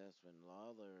contest when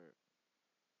Lawler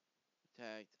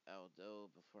attacked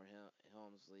Aldo before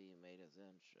Helmsley made his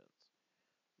entrance.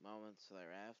 Moments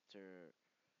thereafter,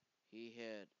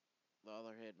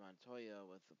 Lawler hit Montoya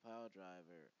with the pile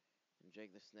driver, and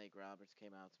Jake the Snake Roberts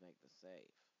came out to make the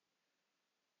save.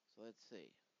 So let's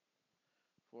see.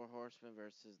 Four Horsemen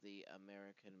versus the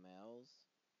American Males,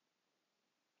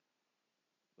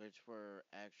 which were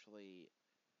actually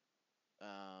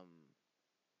um,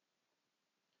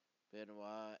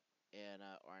 Benoit and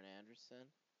Arn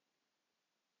Anderson.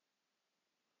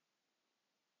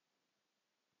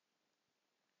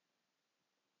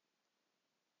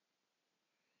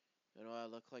 Benoit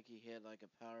looked like he hit like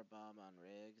a power bomb on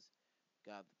Riggs,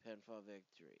 got the pinfall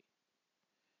victory.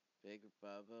 Big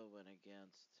Bubba went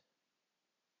against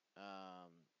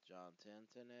John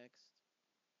Tenta next.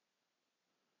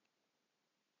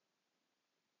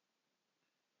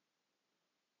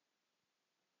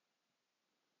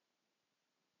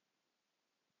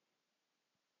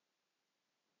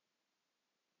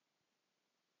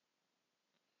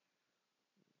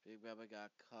 Big Bubba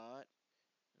got caught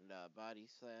and body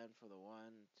slammed for the 1,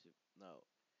 2. No,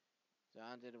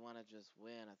 John didn't want to just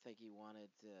win. I think he wanted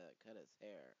to cut his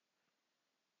hair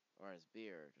or his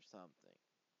beard or something.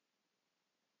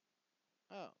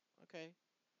 Oh, okay.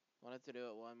 Wanted to do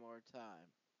it one more time.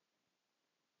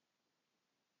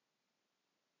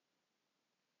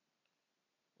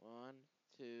 1,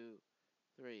 2,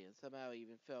 3, and somehow he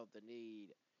even felt the need,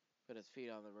 put his feet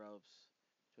on the ropes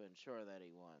to ensure that he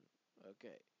won.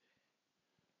 Okay.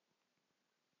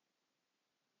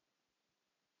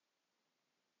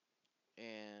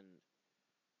 And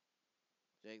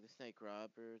Jake the Snake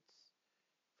Roberts,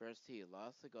 first he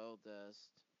lost the Goldust,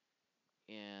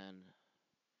 and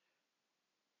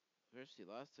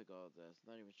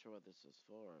not even sure what this was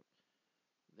for.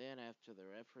 Then after the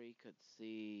referee could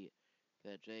see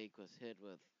that Jake was hit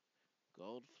with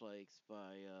gold flakes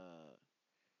by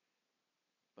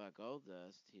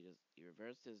Goldust, he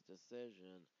reversed his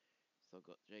decision, so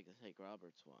Jake the Snake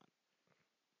Roberts won.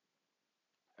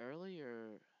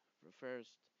 Earlier,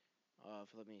 first off,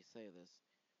 let me say this.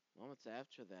 Moments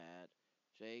after that,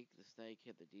 Jake the Snake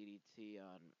hit the DDT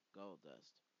on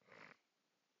Goldust.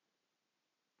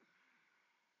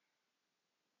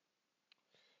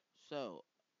 So,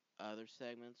 other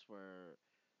segments were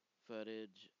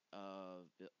footage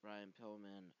of Brian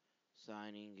Pillman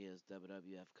signing his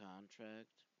WWF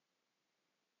contract.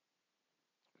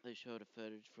 They showed a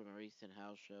footage from a recent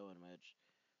house show in which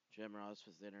Jim Ross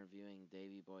was interviewing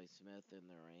Davey Boy Smith in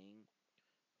the ring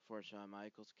before Shawn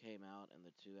Michaels came out, and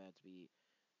the two had to be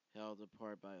held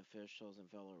apart by officials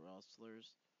and fellow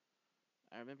wrestlers.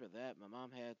 I remember that. My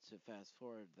mom had to fast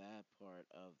forward that part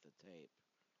of the tape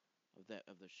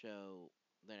of the show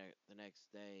the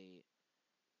next day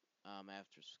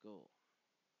after school.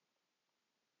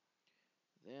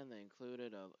 Then they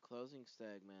included a closing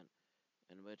segment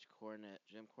in which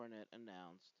Jim Cornette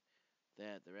announced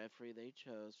that the referee they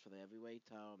chose for the heavyweight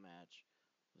title match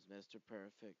was Mr.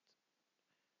 Perfect.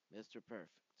 Mr.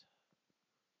 Perfect.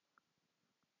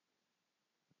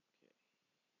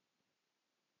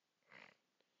 Okay.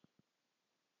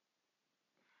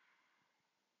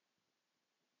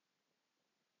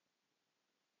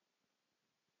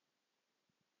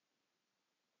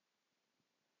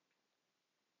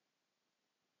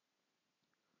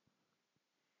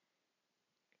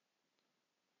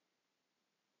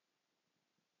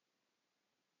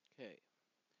 Okay.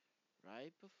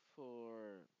 Right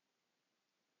before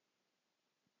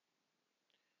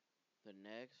the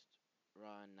next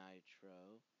Raw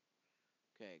Nitro.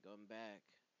 Okay, going back.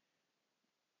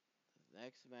 The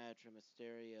next match,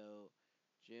 Mysterio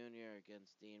Jr.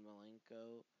 against Dean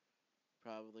Malenko,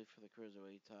 probably for the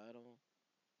Cruiserweight title.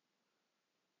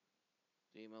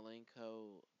 Dean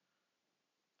Malenko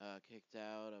kicked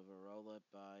out of a roll-up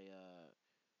by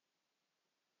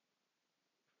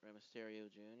Rey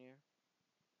Mysterio Jr.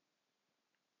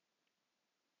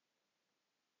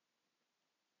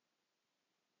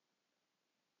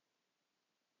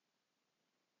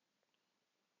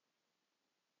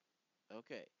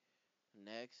 Okay,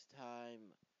 next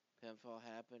time pinfall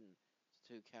happened, it's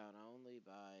 2 count only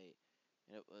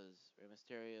and it was Rey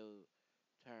Mysterio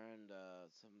turned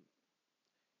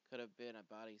could have been a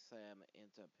body slam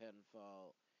into a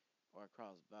pinfall or a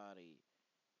crossbody.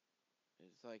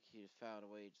 It's like he found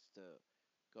a way just to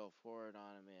go forward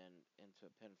on him and into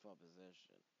a pinfall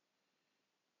position.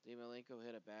 Dean Malenko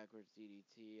hit a backwards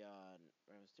DDT on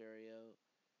Rey Mysterio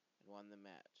and won the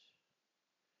match.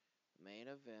 The main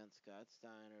event, Scott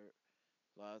Steiner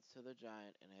lost to the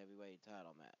Giant in a heavyweight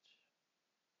title match.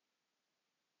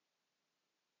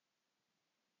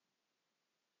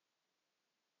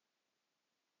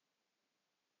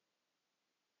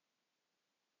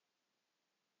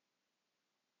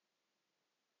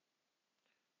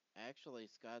 Actually,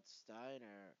 Scott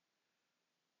Steiner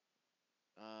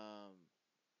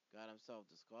got himself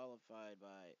disqualified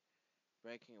by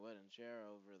breaking a wooden chair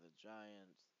over the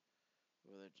Giant's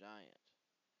with a Giant.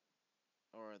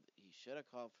 Or he should have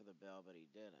called for the bell, but he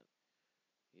didn't.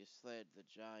 He just let the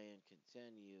Giant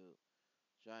continue.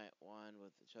 Giant won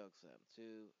with the chokeslam.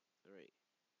 2, 3.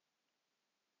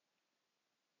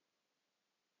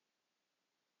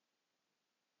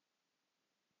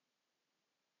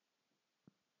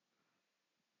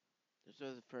 This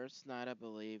was the first night, I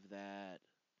believe, that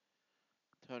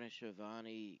Tony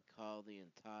Schiavone called the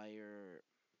entire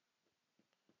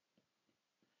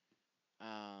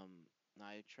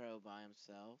Nitro by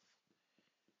himself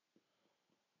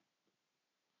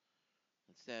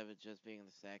instead of it just being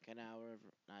the second hour of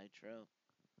Nitro.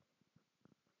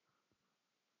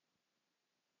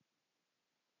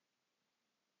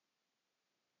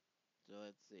 So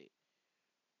let's see.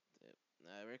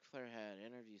 Ric Flair had an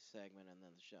interview segment and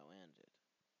then the show ended.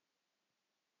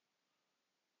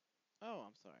 Oh,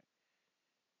 I'm sorry.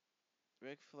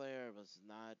 Ric Flair was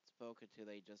not spoken to.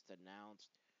 They just announced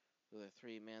who the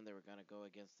three men that were going to go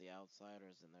against the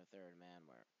Outsiders, and their third man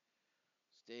were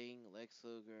Sting, Lex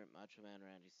Luger, Macho Man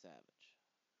Randy Savage.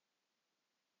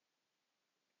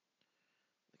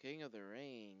 The King of the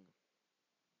Ring,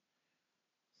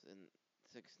 and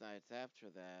 6 nights after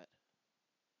that,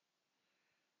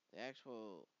 the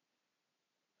actual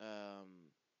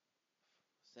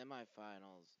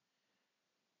semifinals,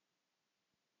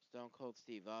 Stone Cold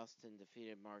Steve Austin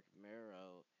defeated Mark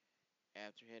Mero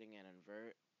after hitting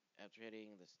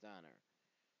the stunner.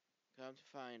 Come to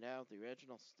find out, the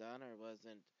original stunner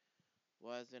wasn't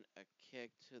a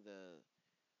kick to the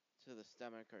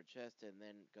stomach or chest and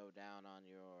then go down on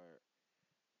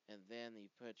and then you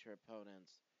put your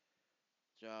opponent's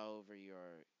jaw over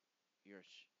your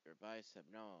bicep.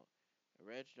 No,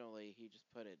 originally he just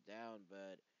put it down,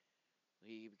 but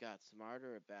he got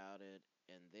smarter about it,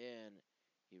 and then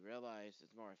he realized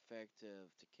it's more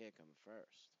effective to kick him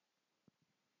first.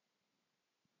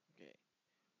 Okay,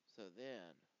 so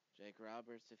then Jake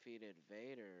Roberts defeated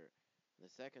Vader in the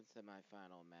second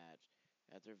semifinal match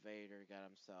after Vader got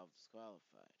himself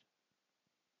disqualified.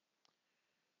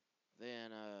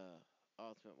 Then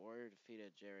Ultimate Warrior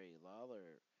defeated Jerry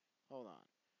Lawler. Hold on.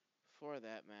 Before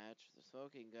that match, the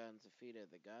Smoking Guns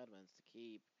defeated the Godwins to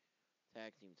keep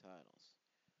tag team titles.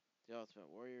 The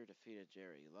Ultimate Warrior defeated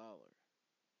Jerry Lawler.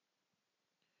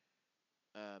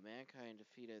 Mankind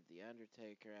defeated The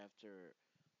Undertaker after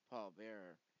Paul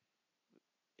Bearer.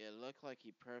 It looked like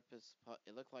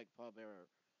Paul Bearer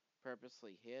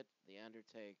purposely hit The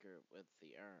Undertaker with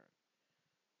the urn.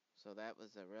 So that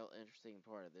was a real interesting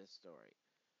part of this story.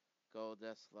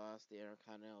 Goldust lost the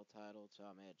Intercontinental title to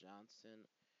Ahmed Johnson.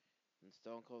 And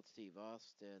Stone Cold Steve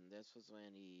Austin, this was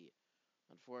when he,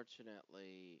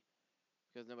 unfortunately,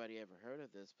 because nobody ever heard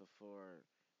of this before,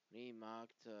 when he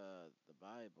mocked the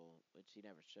Bible, which he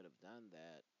never should have done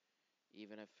that,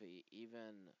 even if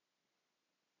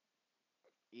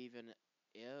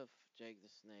Jake the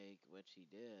Snake, which he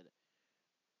did,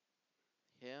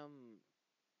 him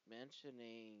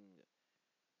mentioning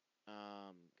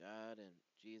God and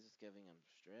Jesus giving him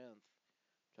strength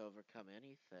to overcome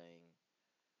anything,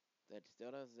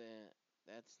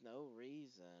 that's no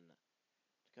reason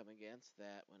to come against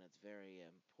that when it's very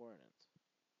important.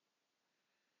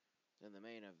 In the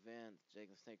main event, Jake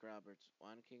the Snake Roberts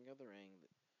won King of the Ring.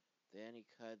 Then he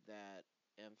cut that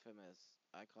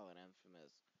I call it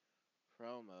infamous,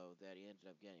 promo that he ended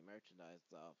up getting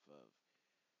merchandise off of.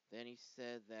 Then he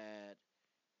said that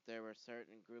there were a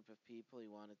certain group of people he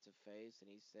wanted to face,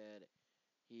 and he said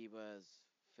he was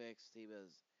fixed, he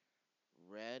was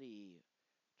ready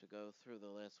to go through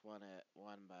the list one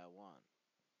by one.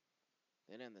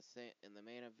 Then in the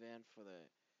main event for the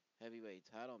heavyweight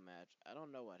title match, I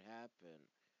don't know what happened.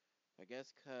 I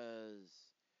guess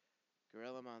because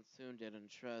Gorilla Monsoon didn't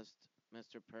trust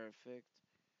Mr. Perfect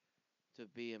to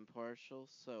be impartial,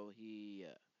 so he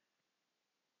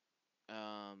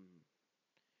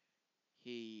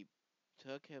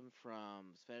took him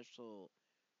from special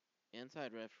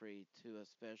inside referee to a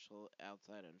special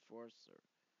outside enforcer.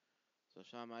 So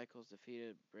Shawn Michaels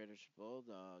defeated British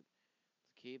Bulldog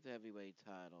to keep the heavyweight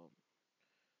title.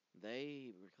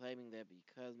 They were claiming that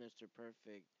because Mr.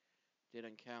 Perfect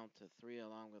didn't count to 3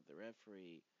 along with the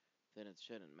referee, then it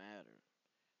shouldn't matter.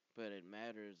 But it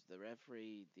matters. The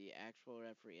actual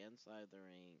referee inside the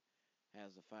ring,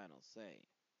 has the final say.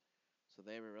 So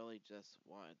they were really just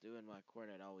doing what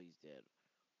Cornette always did,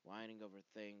 whining over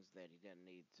things that he didn't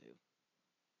need to.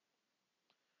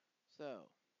 So,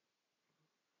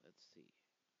 let's see.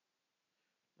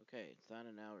 Okay, it's not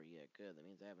an hour yet. Good. That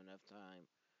means I have enough time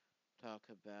to talk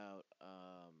about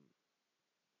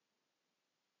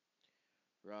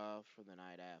Raw from the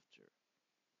night after.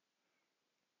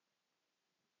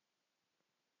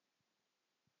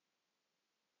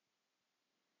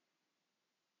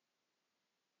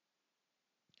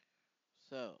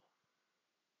 So,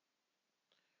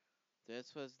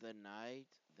 this was the night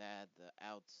that the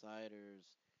Outsiders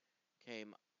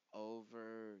came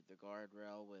over the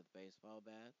guardrail with baseball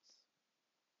bats.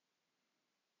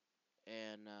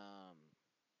 And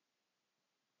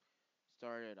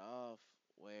started off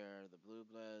where the Blue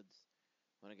Bloods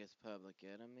went against Public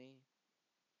Enemy.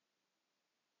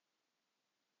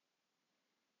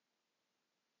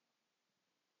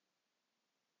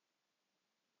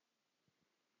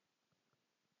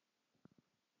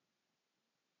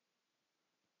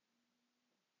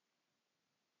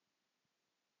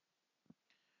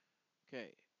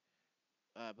 Okay,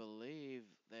 I believe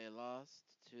they lost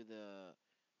to the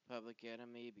Public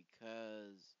Enemy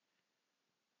because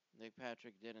Nick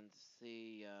Patrick didn't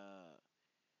see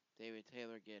David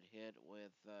Taylor get hit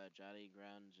with Johnny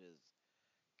Grunge's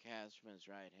Cashman's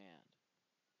right hand.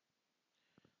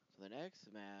 So the next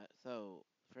match,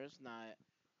 first night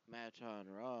match on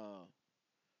Raw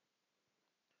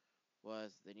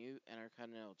was the new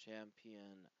Intercontinental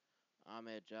Champion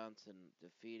Ahmed Johnson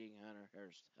defeating Hunter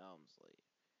Hearst Helmsley.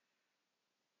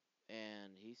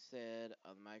 And he said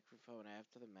on the microphone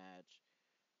after the match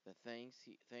that thank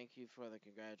you for the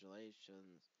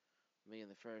congratulations,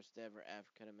 being the first ever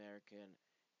African American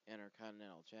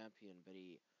Intercontinental Champion. But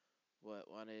he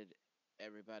wanted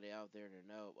everybody out there to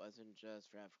know it wasn't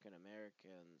just for African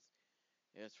Americans,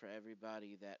 it's for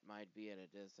everybody that might be at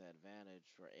a disadvantage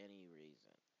for any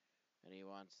reason. And he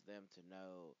wants them to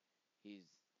know he's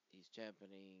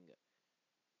championing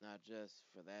not just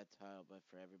for that title, but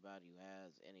for everybody who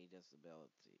has any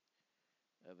disability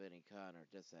of any kind or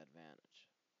disadvantage.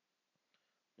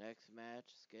 Next match,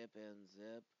 Skip and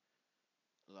Zip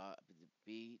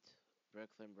beat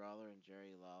Brooklyn Brawler and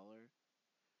Jerry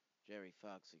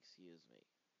Fox, excuse me.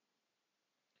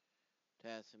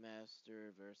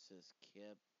 Taskmaster versus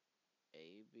Kip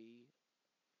AB.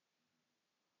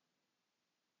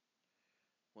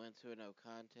 Went to a no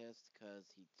contest because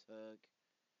he took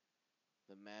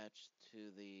the match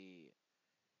to the.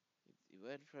 He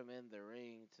went from in the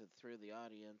ring to through the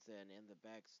audience and in the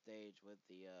backstage with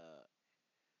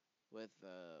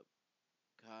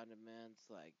condiments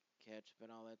like ketchup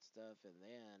and all that stuff, and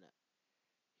then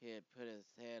he had put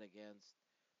his head against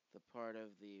the part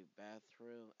of the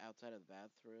bathroom, outside of the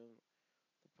bathroom,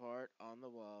 the part on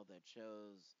the wall that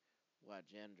shows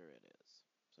what gender it is.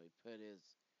 So he put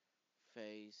his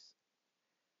face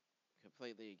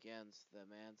completely against the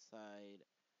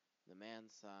the man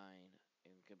sign,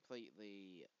 and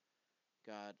completely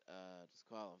got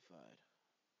disqualified.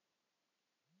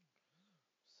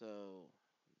 So,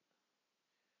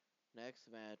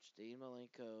 next match, Dean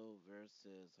Malenko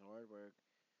versus Hardwork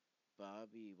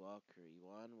Bobby Walker. He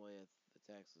won with the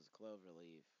Texas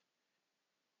Cloverleaf,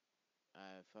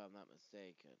 if I'm not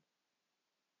mistaken.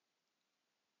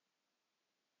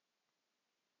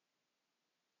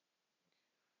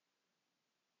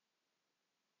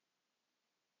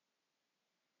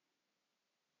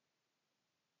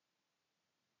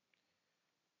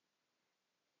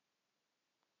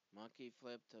 Monkey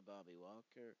flip to Bobby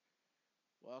Walker.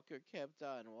 Walker kept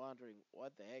on wondering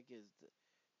what the heck is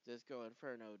Disco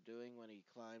Inferno doing when he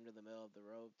climbed in the middle of the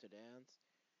rope to dance.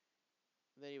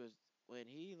 Then when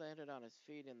he landed on his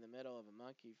feet in the middle of a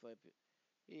monkey flip,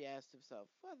 he asked himself,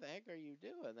 "What the heck are you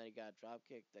doing?" Then he got drop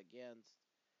kicked against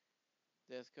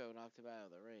Disco, knocked him out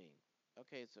of the ring.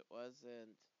 Okay, so it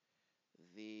wasn't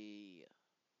the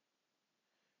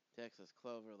Texas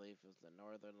Cloverleaf, it was the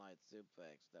Northern Light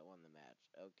Suplex that won the match.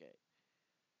 Okay.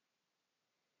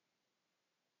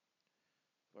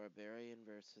 Barbarian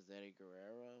versus Eddie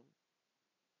Guerrero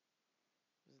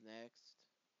was next.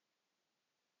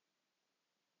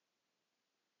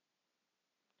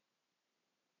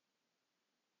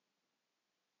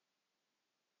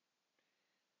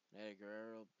 Eddie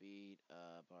Guerrero beat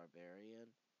Barbarian.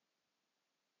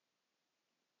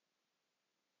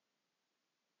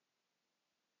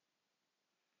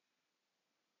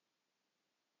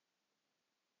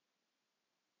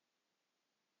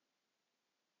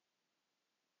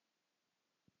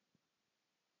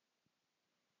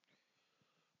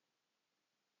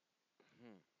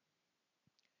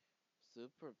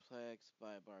 Superplex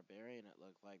by Barbarian, it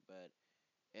looked like, but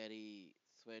Eddie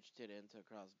switched it into a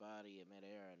crossbody in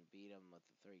midair and beat him with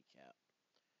the 3 count.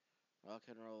 Rock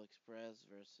and Roll Express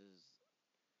versus.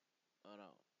 Oh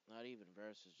no, not even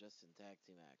versus, just in tag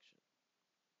team action.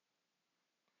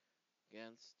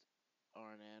 Against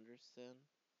Arn Anderson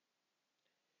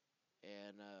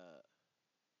and uh,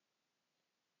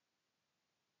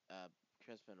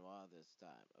 Chris Benoit this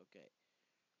time. Okay.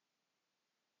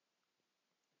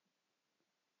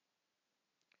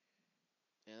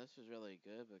 And this was really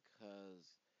good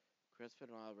because Chris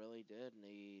Benoit really did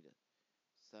need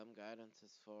some guidance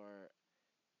as far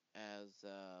as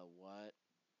what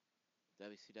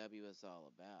WCW is all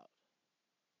about.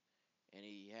 And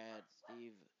he had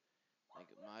Steve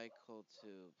Michael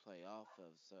to play off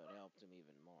of, so it helped him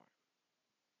even more.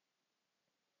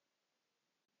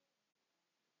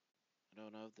 I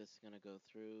don't know if this is going to go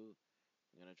through.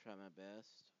 I'm going to try my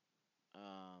best.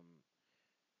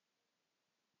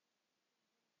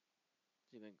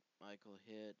 Steve Michael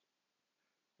hit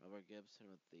Robert Gibson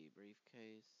with the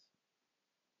briefcase.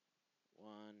 1,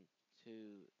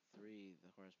 2, 3, the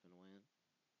Horsemen win.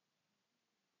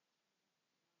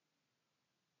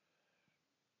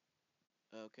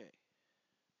 Okay.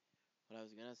 What I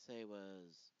was going to say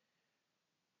was,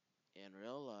 in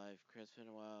real life, Chris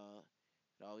Benoit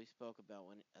had always spoke about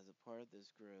when, as a part of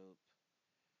this group,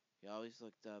 he always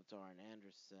looked up to Arn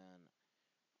Anderson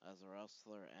as a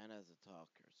wrestler and as a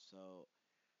talker. So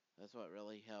that's what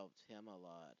really helped him a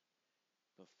lot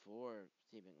before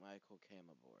Steve McMichael came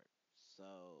aboard.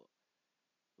 So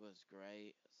it was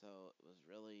great. So it was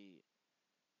really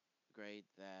great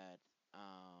that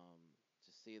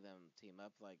to see them team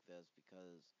up like this,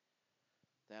 because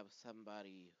that was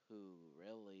somebody who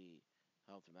really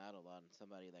helped him out a lot and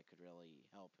somebody that could really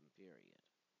help him, period.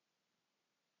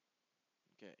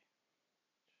 Okay.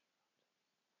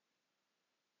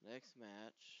 Next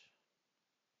match,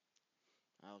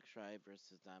 Alex Wright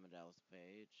versus Diamond Dallas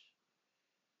Page.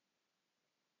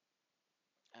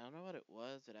 I don't know what it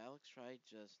was, that Alex Wright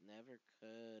just never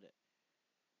could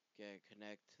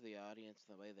connect to the audience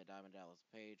the way that Diamond Dallas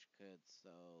Page could,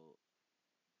 so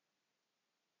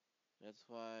that's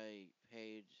why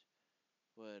Page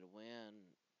would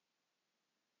win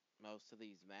most of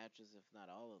these matches, if not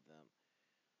all of them.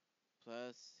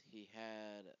 Plus, he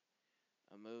had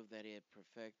a move that he had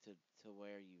perfected to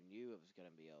where you knew it was going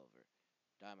to be over.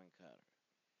 Diamond Cutter.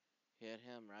 Hit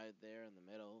him right there in the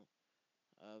middle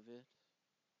of it.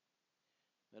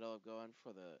 Middle of going for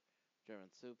the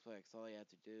German suplex. All he had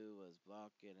to do was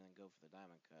block it and go for the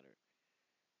Diamond Cutter.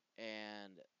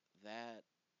 And that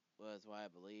was why I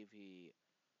believe he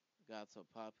got so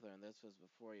popular, and this was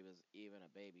before he was even a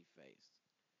babyface.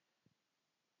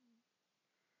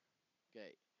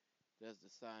 Okay, there's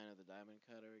the sign of the Diamond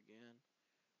Cutter again.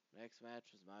 Next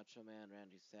match was Macho Man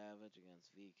Randy Savage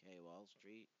against VK Wall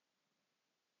Street.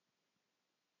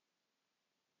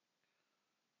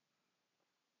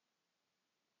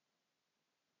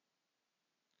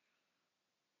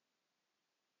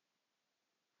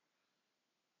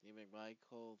 Steve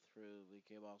McMichael threw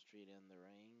VK Wall Street in the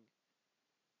ring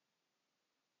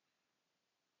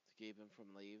to keep him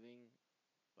from leaving.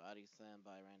 Body slam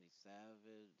by Randy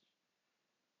Savage.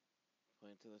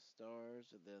 Point to the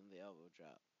stars, and then the elbow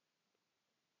drop.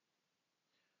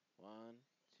 1,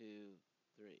 2,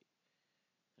 3.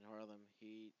 In Harlem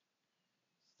Heat,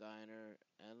 Steiner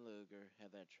and Luger had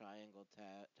that triangle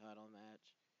title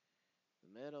match.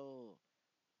 The middle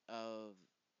of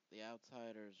the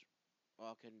Outsiders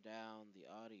walking down the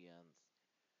audience.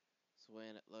 So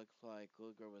when it looked like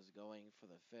Luger was going for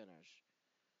the finish,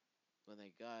 when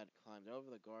they climbed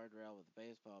over the guardrail with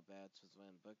baseball bats, was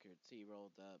when Booker T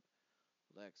rolled up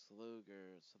Lex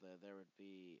Luger so that there would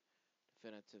be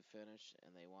definitive finish,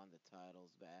 and they won the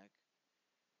titles back.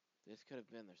 This could have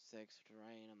been their 6th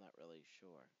reign, I'm not really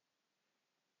sure.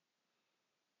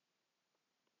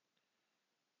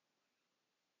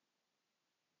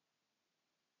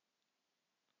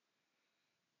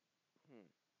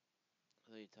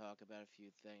 They talk about a few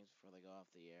things before they go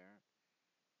off the air.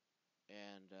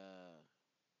 And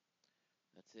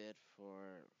that's it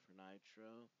for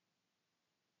Nitro.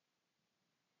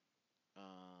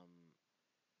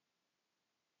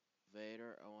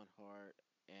 Vader, Owen Hart,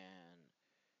 and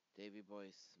Davey Boy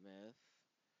Smith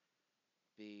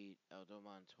beat Aldo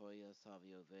Montoya,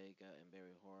 Savio Vega, and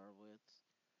Barry Horowitz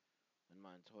when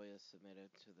Montoya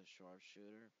submitted to the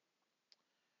sharpshooter.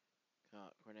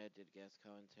 Cornette did guest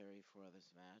commentary for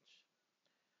this match.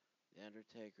 The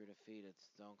Undertaker defeated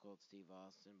Stone Cold Steve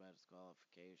Austin by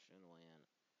disqualification when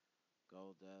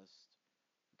Goldust,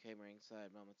 who came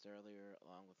ringside moments earlier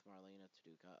along with Marlena to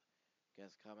do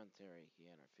guest commentary,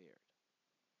 he interfered.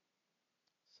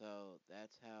 So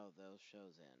that's how those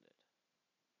shows ended.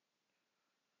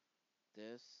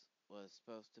 This was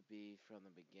supposed to be from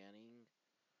the beginning,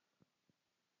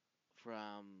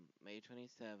 from May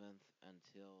 27th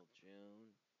until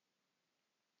June,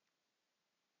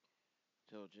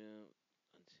 until June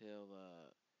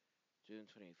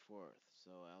 24th.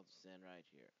 So I'll just end right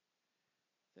here.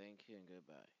 Thank you and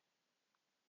goodbye.